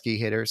pesky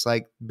hitters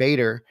like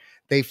Bader.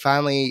 They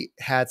finally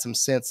had some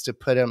sense to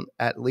put him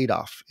at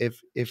leadoff.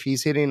 If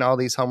he's hitting all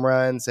these home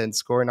runs and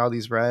scoring all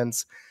these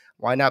runs,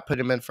 why not put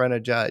him in front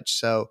of Judge?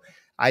 So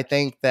I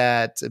think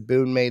that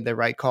Boone made the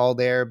right call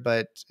there.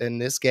 But in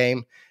this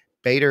game,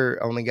 Bader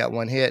only got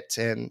 1 hit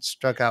and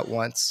struck out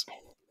once.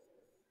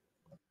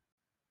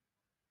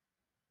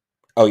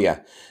 Oh,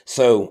 yeah.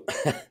 So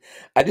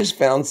I just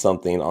found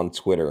something on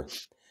Twitter.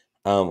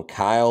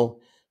 Kyle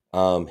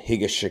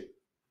Higashikawa,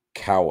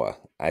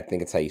 I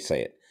think it's how you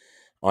say it,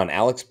 on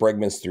Alex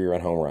Bregman's 3-run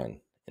home run.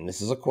 And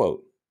this is a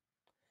quote.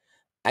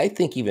 I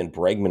think even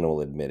Bregman will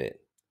admit it.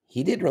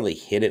 He didn't really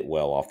hit it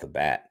well off the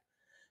bat,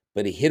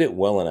 but he hit it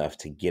well enough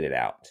to get it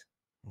out.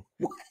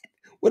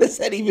 What does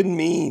that even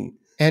mean?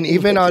 And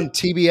even on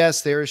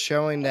TBS, they were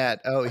showing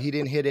that, he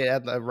didn't hit it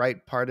at the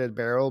right part of the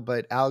barrel,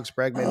 but Alex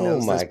Bregman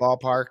knows this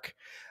ballpark.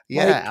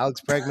 Yeah,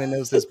 Alex Bregman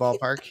knows this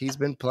ballpark. He's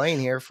been playing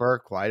here for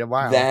quite a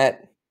while.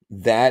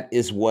 That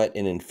is what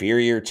an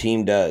inferior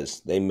team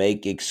does. They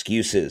make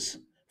excuses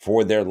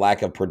for their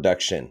lack of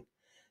production.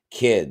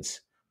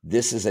 Kids,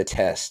 this is a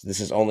test.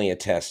 This is only a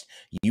test.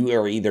 You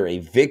are either a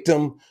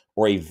victim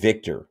or a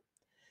victor.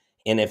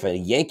 And if a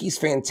Yankees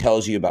fan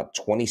tells you about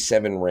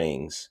 27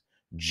 rings,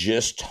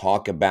 just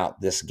talk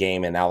about this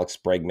game and Alex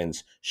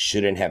Bregman's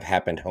shouldn't have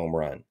happened home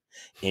run,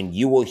 and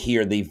you will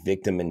hear the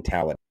victim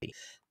mentality.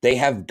 They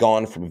have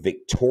gone from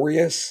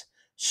victorious,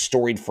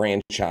 storied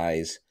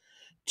franchise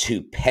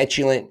to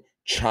petulant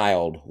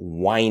child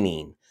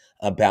whining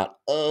about,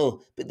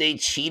 but they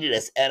cheated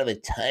us out of a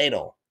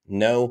title.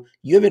 No,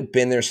 you haven't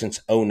been there since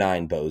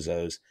 2009,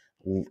 bozos.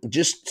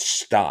 Just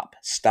stop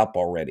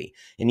already.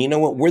 And you know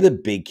what? We're the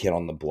big kid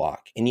on the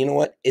block. And you know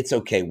what? It's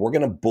okay. We're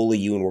going to bully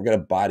you and we're going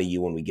to body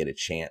you when we get a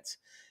chance.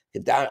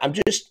 I'm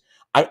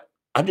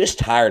just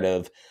tired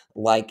of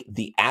like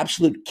the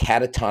absolute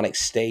catatonic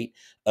state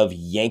of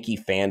Yankee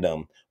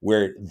fandom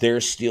where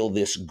they're still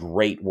this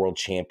great world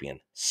champion.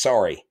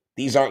 Sorry,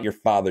 these aren't your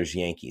father's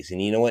Yankees.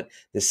 And you know what?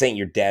 This ain't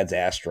your dad's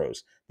Astros.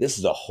 This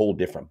is a whole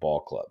different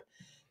ball club.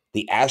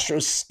 The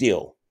Astros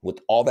still, with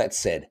all that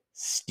said,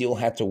 still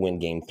have to win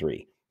Game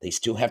 3. They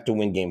still have to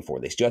win Game 4.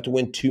 They still have to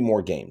win 2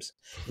 more games.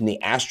 And the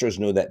Astros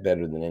know that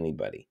better than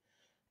anybody.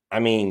 I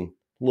mean,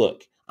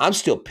 look, I'm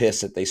still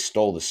pissed that they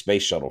stole the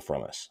space shuttle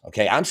from us.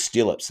 Okay, I'm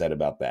still upset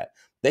about that.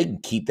 They can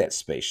keep that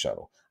space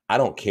shuttle. I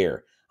don't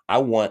care. I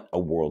want a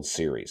World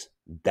Series.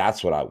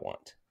 That's what I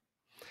want.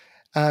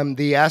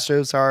 The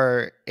Astros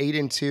are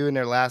 8-2 in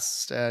their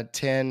last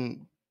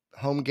 10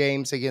 home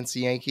games against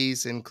the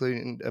Yankees,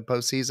 including a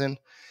postseason.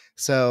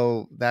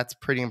 So that's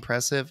pretty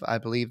impressive. I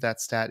believe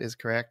that stat is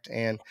correct.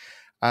 And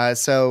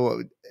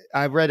so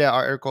I read an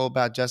article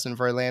about Justin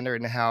Verlander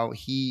and how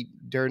he,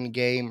 during the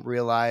game,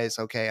 realized,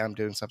 okay, I'm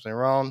doing something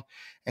wrong.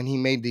 And he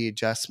made the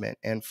adjustment.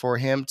 And for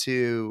him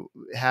to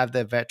have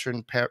the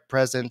veteran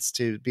presence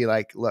to be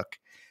like, look,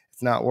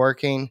 it's not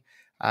working.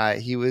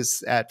 He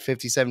was at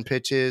 57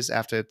 pitches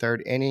after the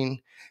third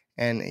inning,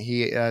 and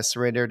he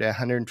surrendered a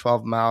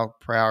 112 mile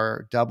per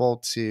hour double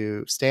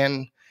to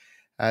Stanton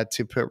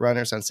to put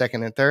runners on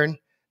second and third.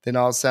 Then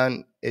all of a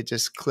sudden, it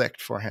just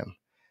clicked for him.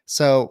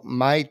 So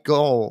my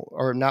goal,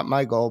 or not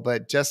my goal,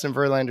 but Justin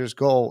Verlander's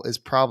goal is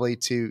probably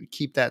to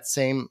keep that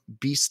same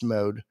beast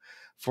mode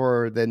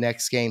for the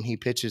next game he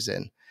pitches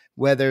in,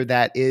 whether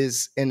that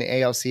is in the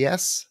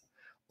ALCS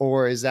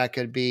or is that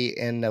going to be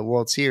in the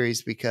World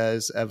Series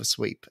because of a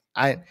sweep.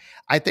 I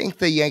think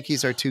the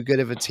Yankees are too good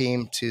of a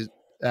team to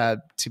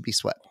be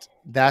swept.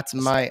 That's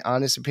my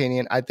honest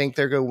opinion. I think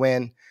they're going to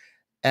win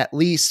at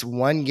least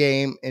one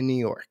game in New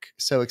York.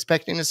 So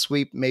expecting a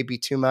sweep may be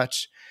too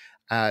much.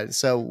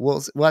 So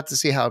we'll have to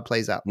see how it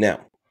plays out.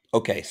 Now,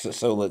 okay,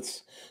 so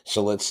let's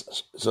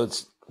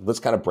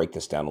kind of break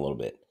this down a little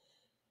bit.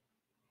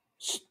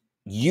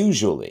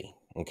 Usually,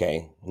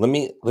 okay, let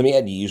me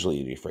add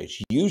usually to your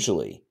phrase.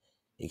 Usually,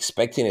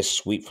 expecting a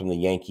sweep from the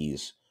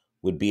Yankees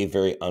would be a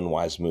very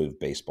unwise move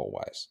baseball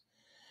wise,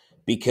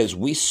 because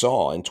we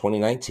saw in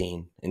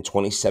 2019 and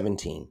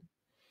 2017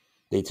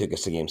 they took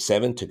us to Game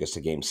 7, took us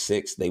to Game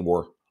 6. They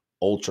were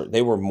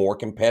more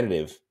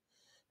competitive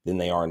than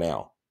they are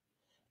now.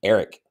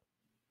 Eric,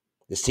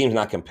 this team's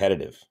not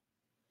competitive.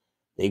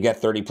 They've got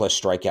 30-plus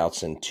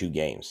strikeouts in 2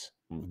 games.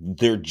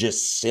 They're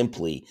just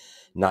simply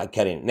not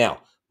cutting it.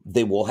 Now,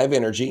 they will have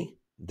energy.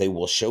 They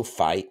will show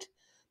fight.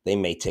 They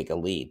may take a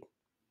lead.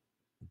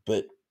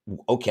 But,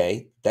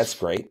 okay, that's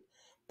great.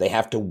 They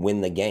have to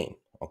win the game,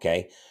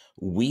 okay?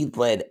 We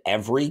led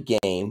every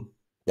game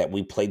that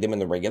we played them in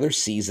the regular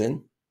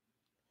season,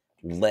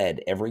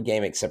 led every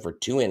game except for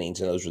 2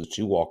 innings, and those were the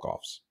 2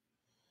 walk-offs.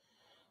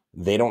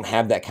 They don't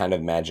have that kind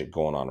of magic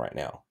going on right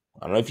now.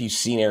 I don't know if you've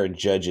seen Aaron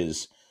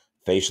Judge's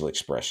facial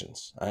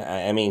expressions.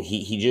 I mean,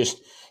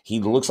 he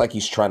looks like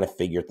he's trying to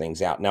figure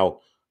things out. Now,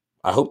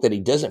 I hope that he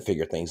doesn't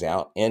figure things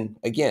out. And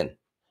again,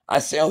 I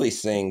say all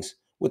these things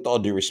with all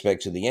due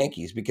respect to the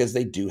Yankees because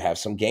they do have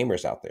some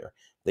gamers out there.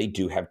 They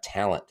do have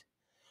talent.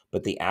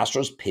 But the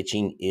Astros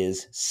pitching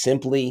is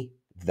simply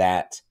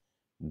that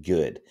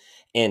good.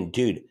 And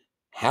dude,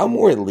 how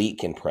more elite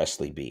can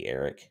Presley be,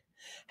 Eric?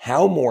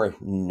 How more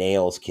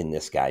nails can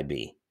this guy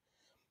be?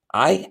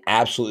 I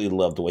absolutely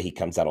love the way he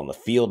comes out on the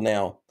field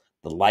now,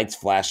 the lights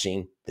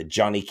flashing, the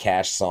Johnny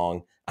Cash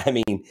song. I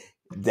mean,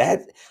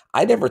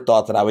 I never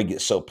thought that I would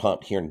get so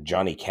pumped hearing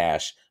Johnny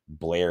Cash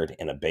blared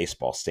in a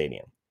baseball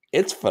stadium.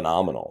 It's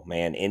phenomenal,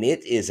 man. And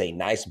it is a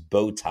nice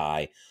bow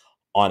tie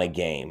on a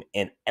game.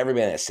 And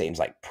everybody that seems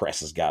like Press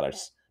has got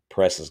us,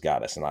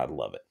 and I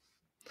love it.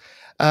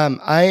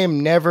 I am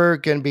never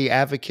going to be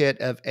advocate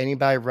of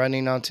anybody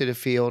running onto the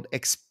field,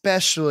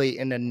 especially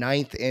in the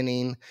 9th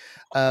inning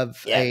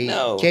of game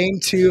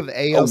 2 of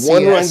ALCS. A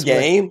one-run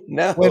game?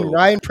 No. When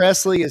Ryan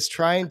Presley is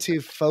trying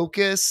to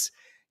focus,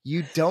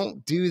 you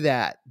don't do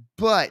that.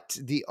 But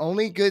the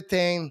only good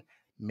thing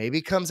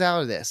maybe comes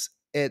out of this,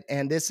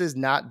 and this is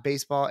not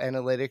baseball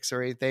analytics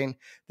or anything.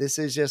 This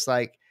is just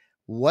like,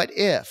 what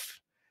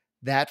if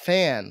that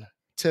fan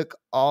took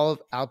all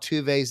of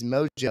Altuve's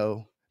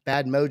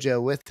bad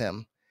mojo with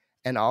him,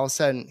 and all of a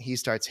sudden he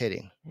starts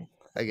hitting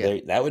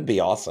again? That would be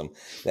awesome.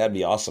 That'd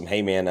be awesome.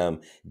 Hey man,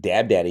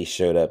 Dab Daddy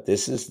showed up.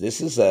 This is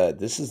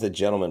the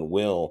gentleman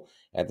Will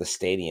at the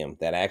stadium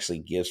that actually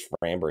gives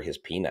Framber his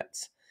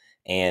peanuts.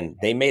 And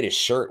they made a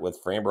shirt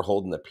with Framber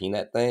holding the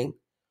peanut thing.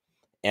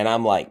 And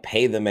I'm like,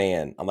 pay the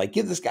man. I'm like,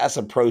 give this guy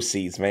some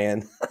proceeds,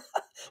 man.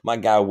 My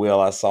guy Will,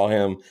 I saw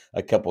him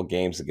a couple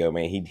games ago,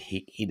 man.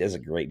 He does a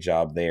great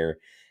job there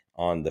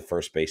on the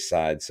first base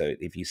side. So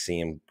if you see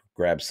him,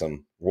 grab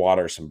some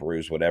water, some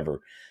brews, whatever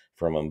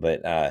from him.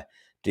 But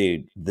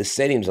dude, the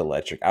stadium's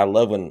electric. I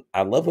love when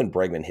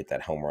Bregman hit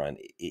that home run.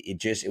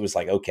 It was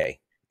like, okay,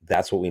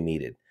 that's what we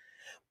needed.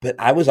 But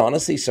I was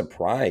honestly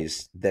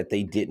surprised that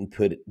they didn't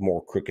put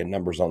more crooked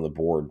numbers on the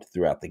board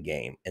throughout the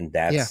game. And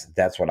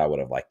that's what I would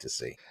have liked to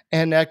see.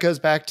 And that goes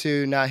back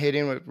to not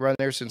hitting with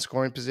runners in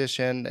scoring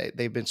position.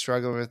 They've been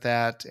struggling with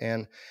that.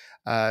 And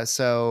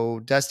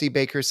so Dusty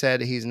Baker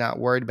said he's not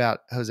worried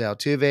about Jose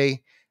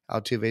Altuve.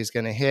 Altuve is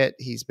going to hit.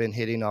 He's been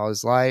hitting all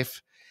his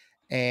life.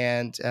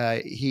 And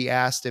he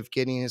asked if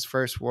getting his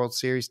first World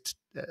Series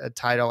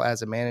title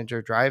as a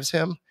manager drives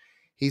him.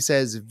 He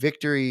says,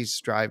 victories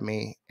drive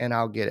me and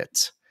I'll get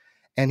it.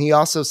 And he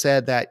also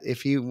said that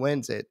if he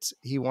wins it,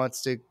 he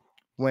wants to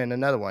win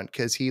another one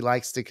because he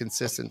likes the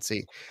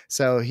consistency.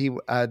 So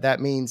that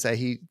means that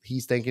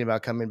he's thinking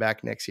about coming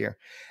back next year.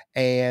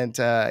 And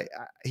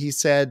he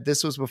said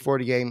this was before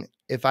the game.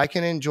 If I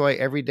can enjoy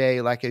every day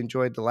like I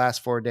enjoyed the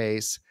last 4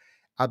 days,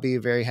 I'll be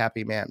a very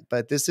happy man.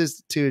 But this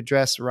is to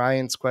address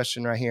Ryan's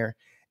question right here.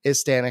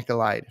 Is Stanek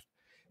alive?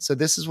 So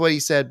this is what he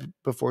said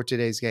before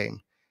today's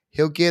game.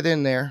 He'll get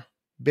in there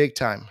big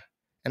time.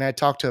 And I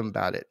talked to him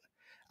about it.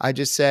 I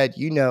just said,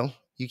 you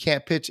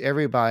can't pitch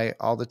everybody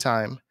all the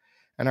time.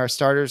 And our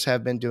starters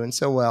have been doing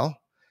so well,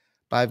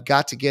 but I've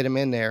got to get him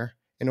in there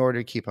in order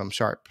to keep him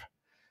sharp.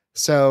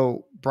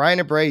 So Brian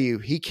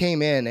Abreu, he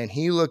came in and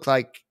he looked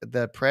like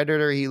the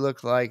Predator. He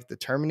looked like the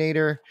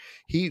Terminator.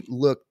 He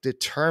looked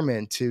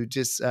determined to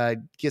just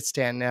get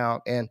Stanton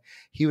out. And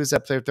he was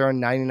up there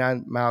throwing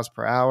 99 miles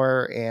per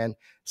hour. And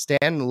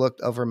Stanton looked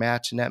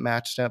overmatched in that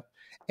matchup.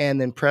 And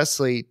then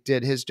Presley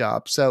did his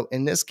job. So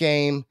in this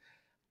game,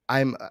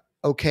 I'm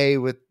okay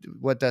with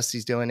what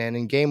Dusty's doing. And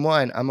in game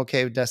one, I'm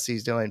okay with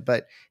Dusty's doing.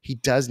 But he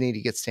does need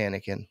to get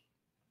Stanton in.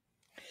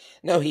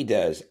 No, he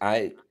does.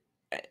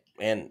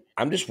 And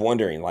I'm just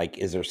wondering, like,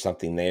 is there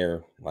something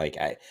there? Like,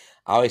 I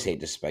always hate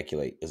to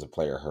speculate, is a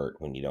player hurt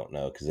when you don't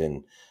know? Because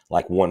then,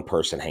 like, one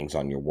person hangs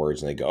on your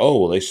words and they go, oh,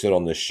 well, they said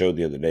on this show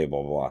the other day,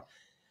 blah, blah, blah.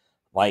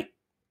 Like,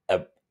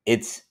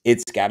 it's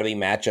got to be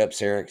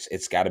matchups, Eric.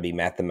 It's got to be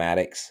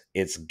mathematics.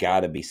 It's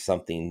got to be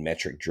something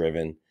metric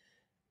driven.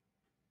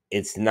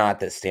 It's not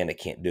that Stanek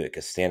can't do it,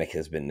 because Stanek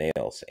has been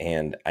nails.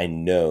 And I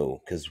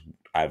know, because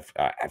I've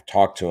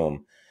talked to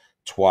him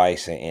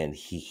twice, and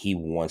he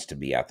wants to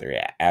be out there. He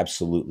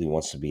absolutely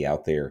wants to be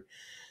out there.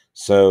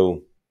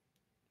 So,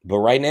 but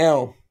right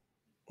now,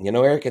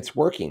 Eric, it's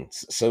working.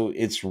 So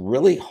it's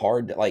really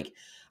hard to, like,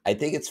 I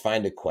think it's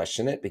fine to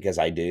question it, because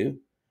I do,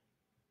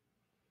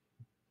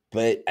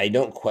 but I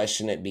don't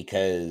question it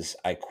because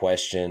I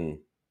question,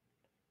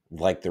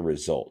 like, the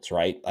results,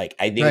 right? Like,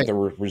 I think if the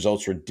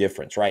results are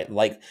different, right?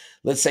 Like,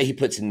 let's say he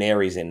puts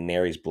Neris in and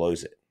Neris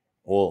blows it.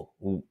 Well,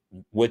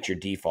 what's your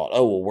default?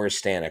 Oh, well,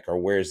 where's Stanek, or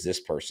where's this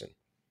person?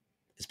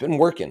 It's been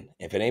working.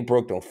 If it ain't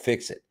broke, don't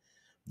fix it.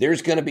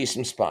 There's going to be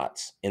some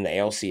spots in the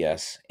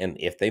ALCS, and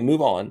if they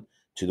move on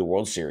to the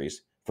World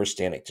Series, for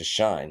Stanek to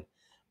shine.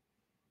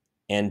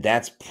 And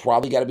that's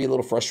probably got to be a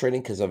little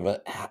frustrating because of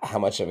how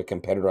much of a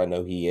competitor I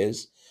know he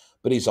is,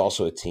 but he's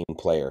also a team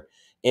player.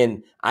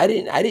 And I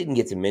didn't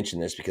get to mention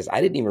this because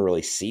I didn't even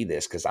really see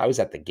this, because I was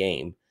at the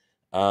game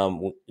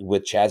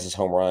with Chaz's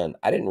home run.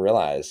 I didn't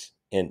realize,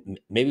 and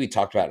maybe we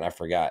talked about it and I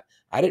forgot,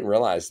 I didn't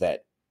realize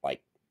that,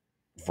 like,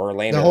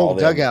 Verlander, the whole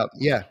dugout,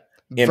 yeah.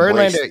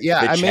 Verlander, yeah,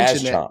 I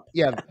mentioned it.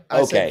 Yeah,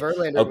 I said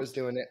Verlander was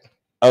doing it.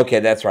 Okay,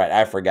 that's right.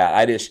 I forgot.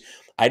 I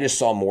just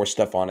saw more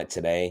stuff on it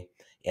today,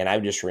 and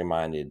I'm just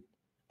reminded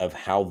of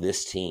how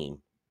this team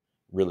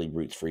really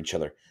roots for each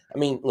other. I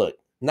mean, look,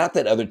 not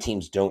that other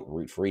teams don't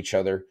root for each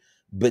other,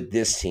 but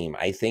this team,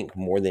 I think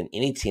more than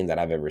any team that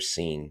I've ever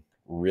seen,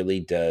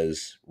 really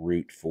does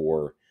root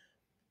for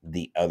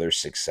the other's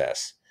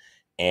success.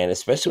 And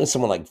especially when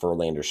someone like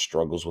Verlander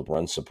struggles with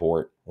run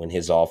support, when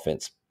his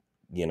offense,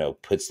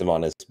 puts them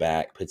on his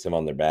back, puts them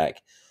on their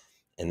back,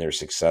 and they're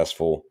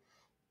successful,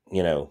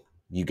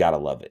 you got to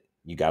love it.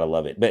 You got to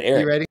love it. But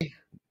Eric, you ready?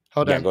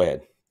 Hold on. Go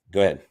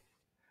ahead.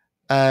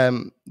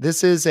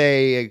 This is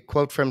a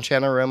quote from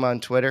Channel Room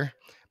on Twitter.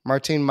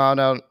 Martin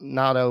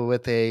Maldonado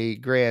with a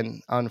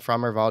grin on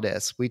Framber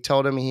Valdez. We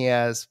told him he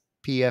has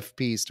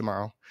PFPs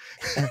tomorrow.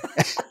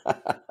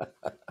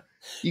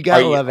 You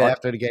gotta love it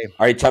after the game.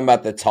 Are you talking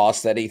about the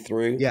toss that he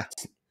threw? Yeah.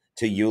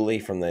 To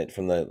Yuli from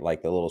the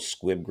like the little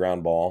squib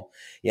ground ball?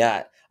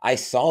 Yeah, I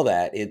saw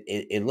that.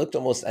 It looked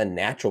almost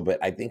unnatural,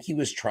 but I think he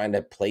was trying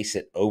to place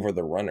it over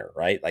the runner,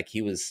 right? Like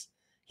he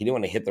didn't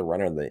want to hit the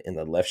runner in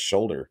the left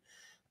shoulder.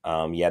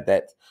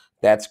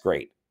 That's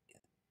great.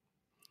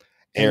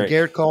 And Eric,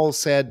 Garrett Cole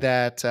said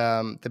that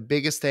the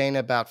biggest thing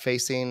about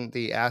facing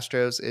the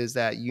Astros is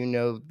that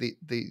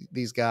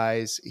these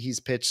guys. He's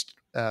pitched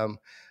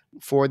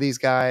for these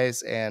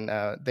guys, and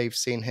they've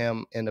seen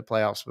him in the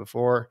playoffs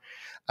before.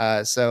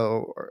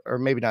 Or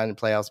maybe not in the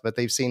playoffs, but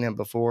they've seen him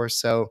before.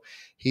 So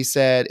he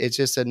said it's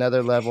just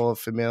another level of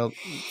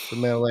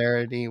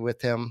familiarity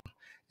with him,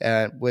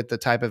 with the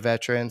type of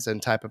veterans and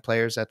type of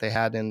players that they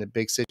had in the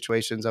big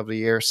situations over the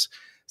years.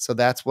 So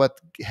that's what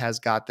has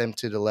got them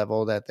to the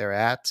level that they're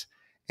at.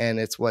 And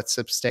it's what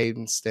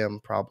sustains them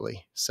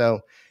probably.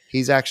 So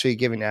he's actually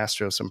giving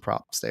Astros some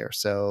props there.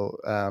 So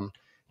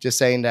just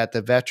saying that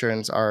the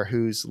veterans are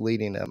who's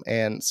leading them.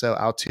 And so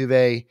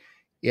Altuve,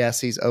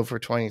 yes, he's 0 for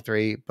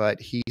 23,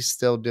 but he's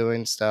still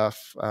doing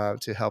stuff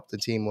to help the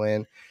team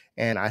win.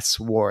 And I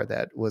swore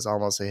that was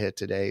almost a hit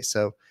today.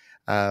 So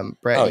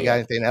Brett, you got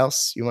anything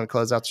else? You want to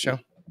close out the show?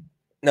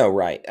 No,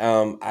 right.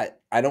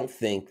 I don't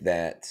think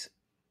that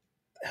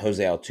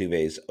Jose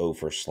Altuve's 0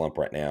 for slump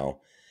right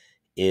now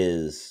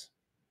is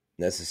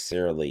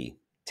necessarily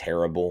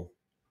terrible.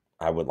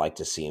 I would like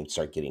to see him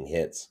start getting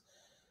hits,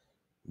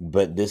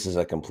 but this is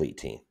a complete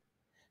team.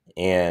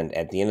 And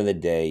at the end of the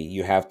day,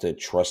 you have to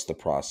trust the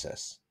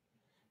process.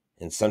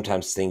 And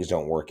sometimes things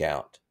don't work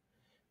out.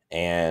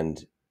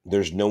 And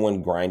there's no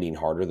one grinding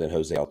harder than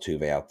Jose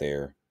Altuve out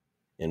there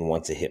and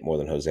wants to hit more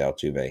than Jose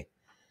Altuve.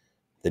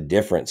 The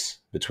difference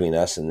between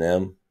us and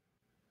them,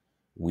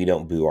 we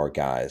don't boo our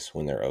guys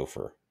when they're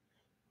over.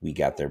 We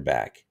got their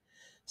back.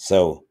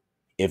 So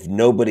if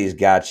nobody's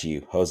got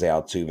you, Jose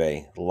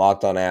Altuve,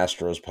 Locked On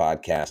Astros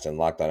podcast and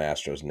Locked On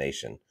Astros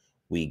Nation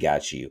we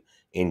got you.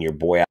 And your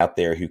boy out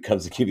there who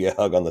comes to give you a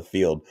hug on the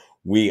field,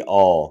 we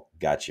all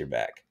got your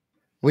back.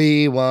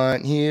 We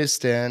want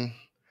Houston.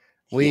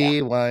 Yeah.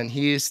 We want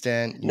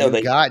Houston. No, You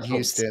they got don't.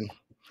 Houston.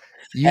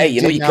 Hey, You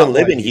you know, did you not come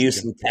live want in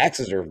Houston. Houston,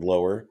 taxes are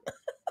lower.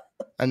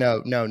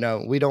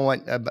 No. We don't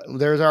want.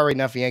 There's already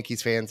enough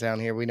Yankees fans down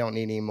here. We don't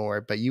need any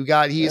more. But you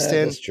got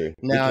Houston. That's true.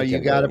 We Now can you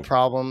convert got a them.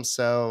 problem.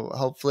 So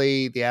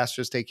hopefully the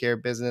Astros take care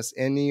of business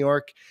in New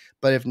York.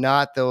 But if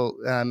not, they'll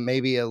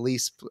maybe at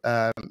least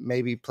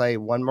maybe play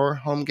one more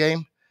home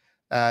game.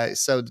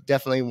 So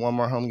definitely one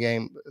more home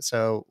game.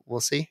 So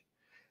we'll see.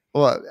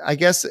 Well, I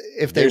guess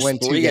if they There's win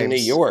 2 3 in New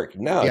games, York.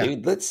 No, yeah.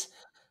 dude, let's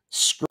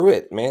screw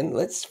it, man.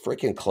 Let's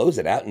freaking close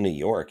it out in New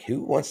York.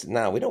 Who wants to?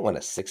 No, we don't want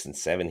a 6 and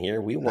 7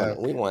 here. We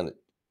want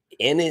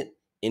it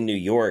in New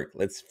York.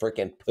 Let's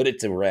freaking put it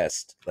to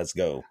rest. Let's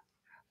go.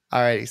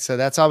 All righty. So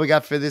that's all we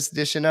got for this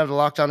edition of the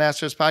Locked On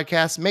Astros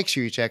podcast. Make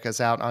sure you check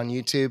us out on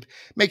YouTube.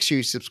 Make sure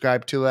you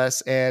subscribe to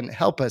us and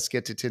help us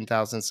get to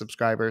 10,000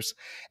 subscribers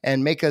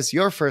and make us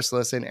your first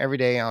listen every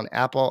day on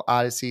Apple,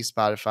 Odyssey,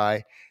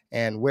 Spotify,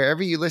 and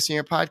wherever you listen to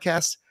your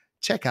podcast.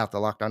 Check out the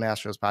Locked On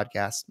Astros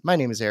podcast. My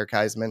name is Eric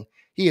Huysman.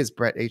 He is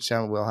Brett H.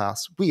 Town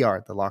Wheelhouse. We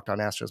are the Locked On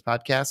Astros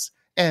podcast,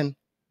 and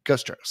go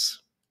Astros.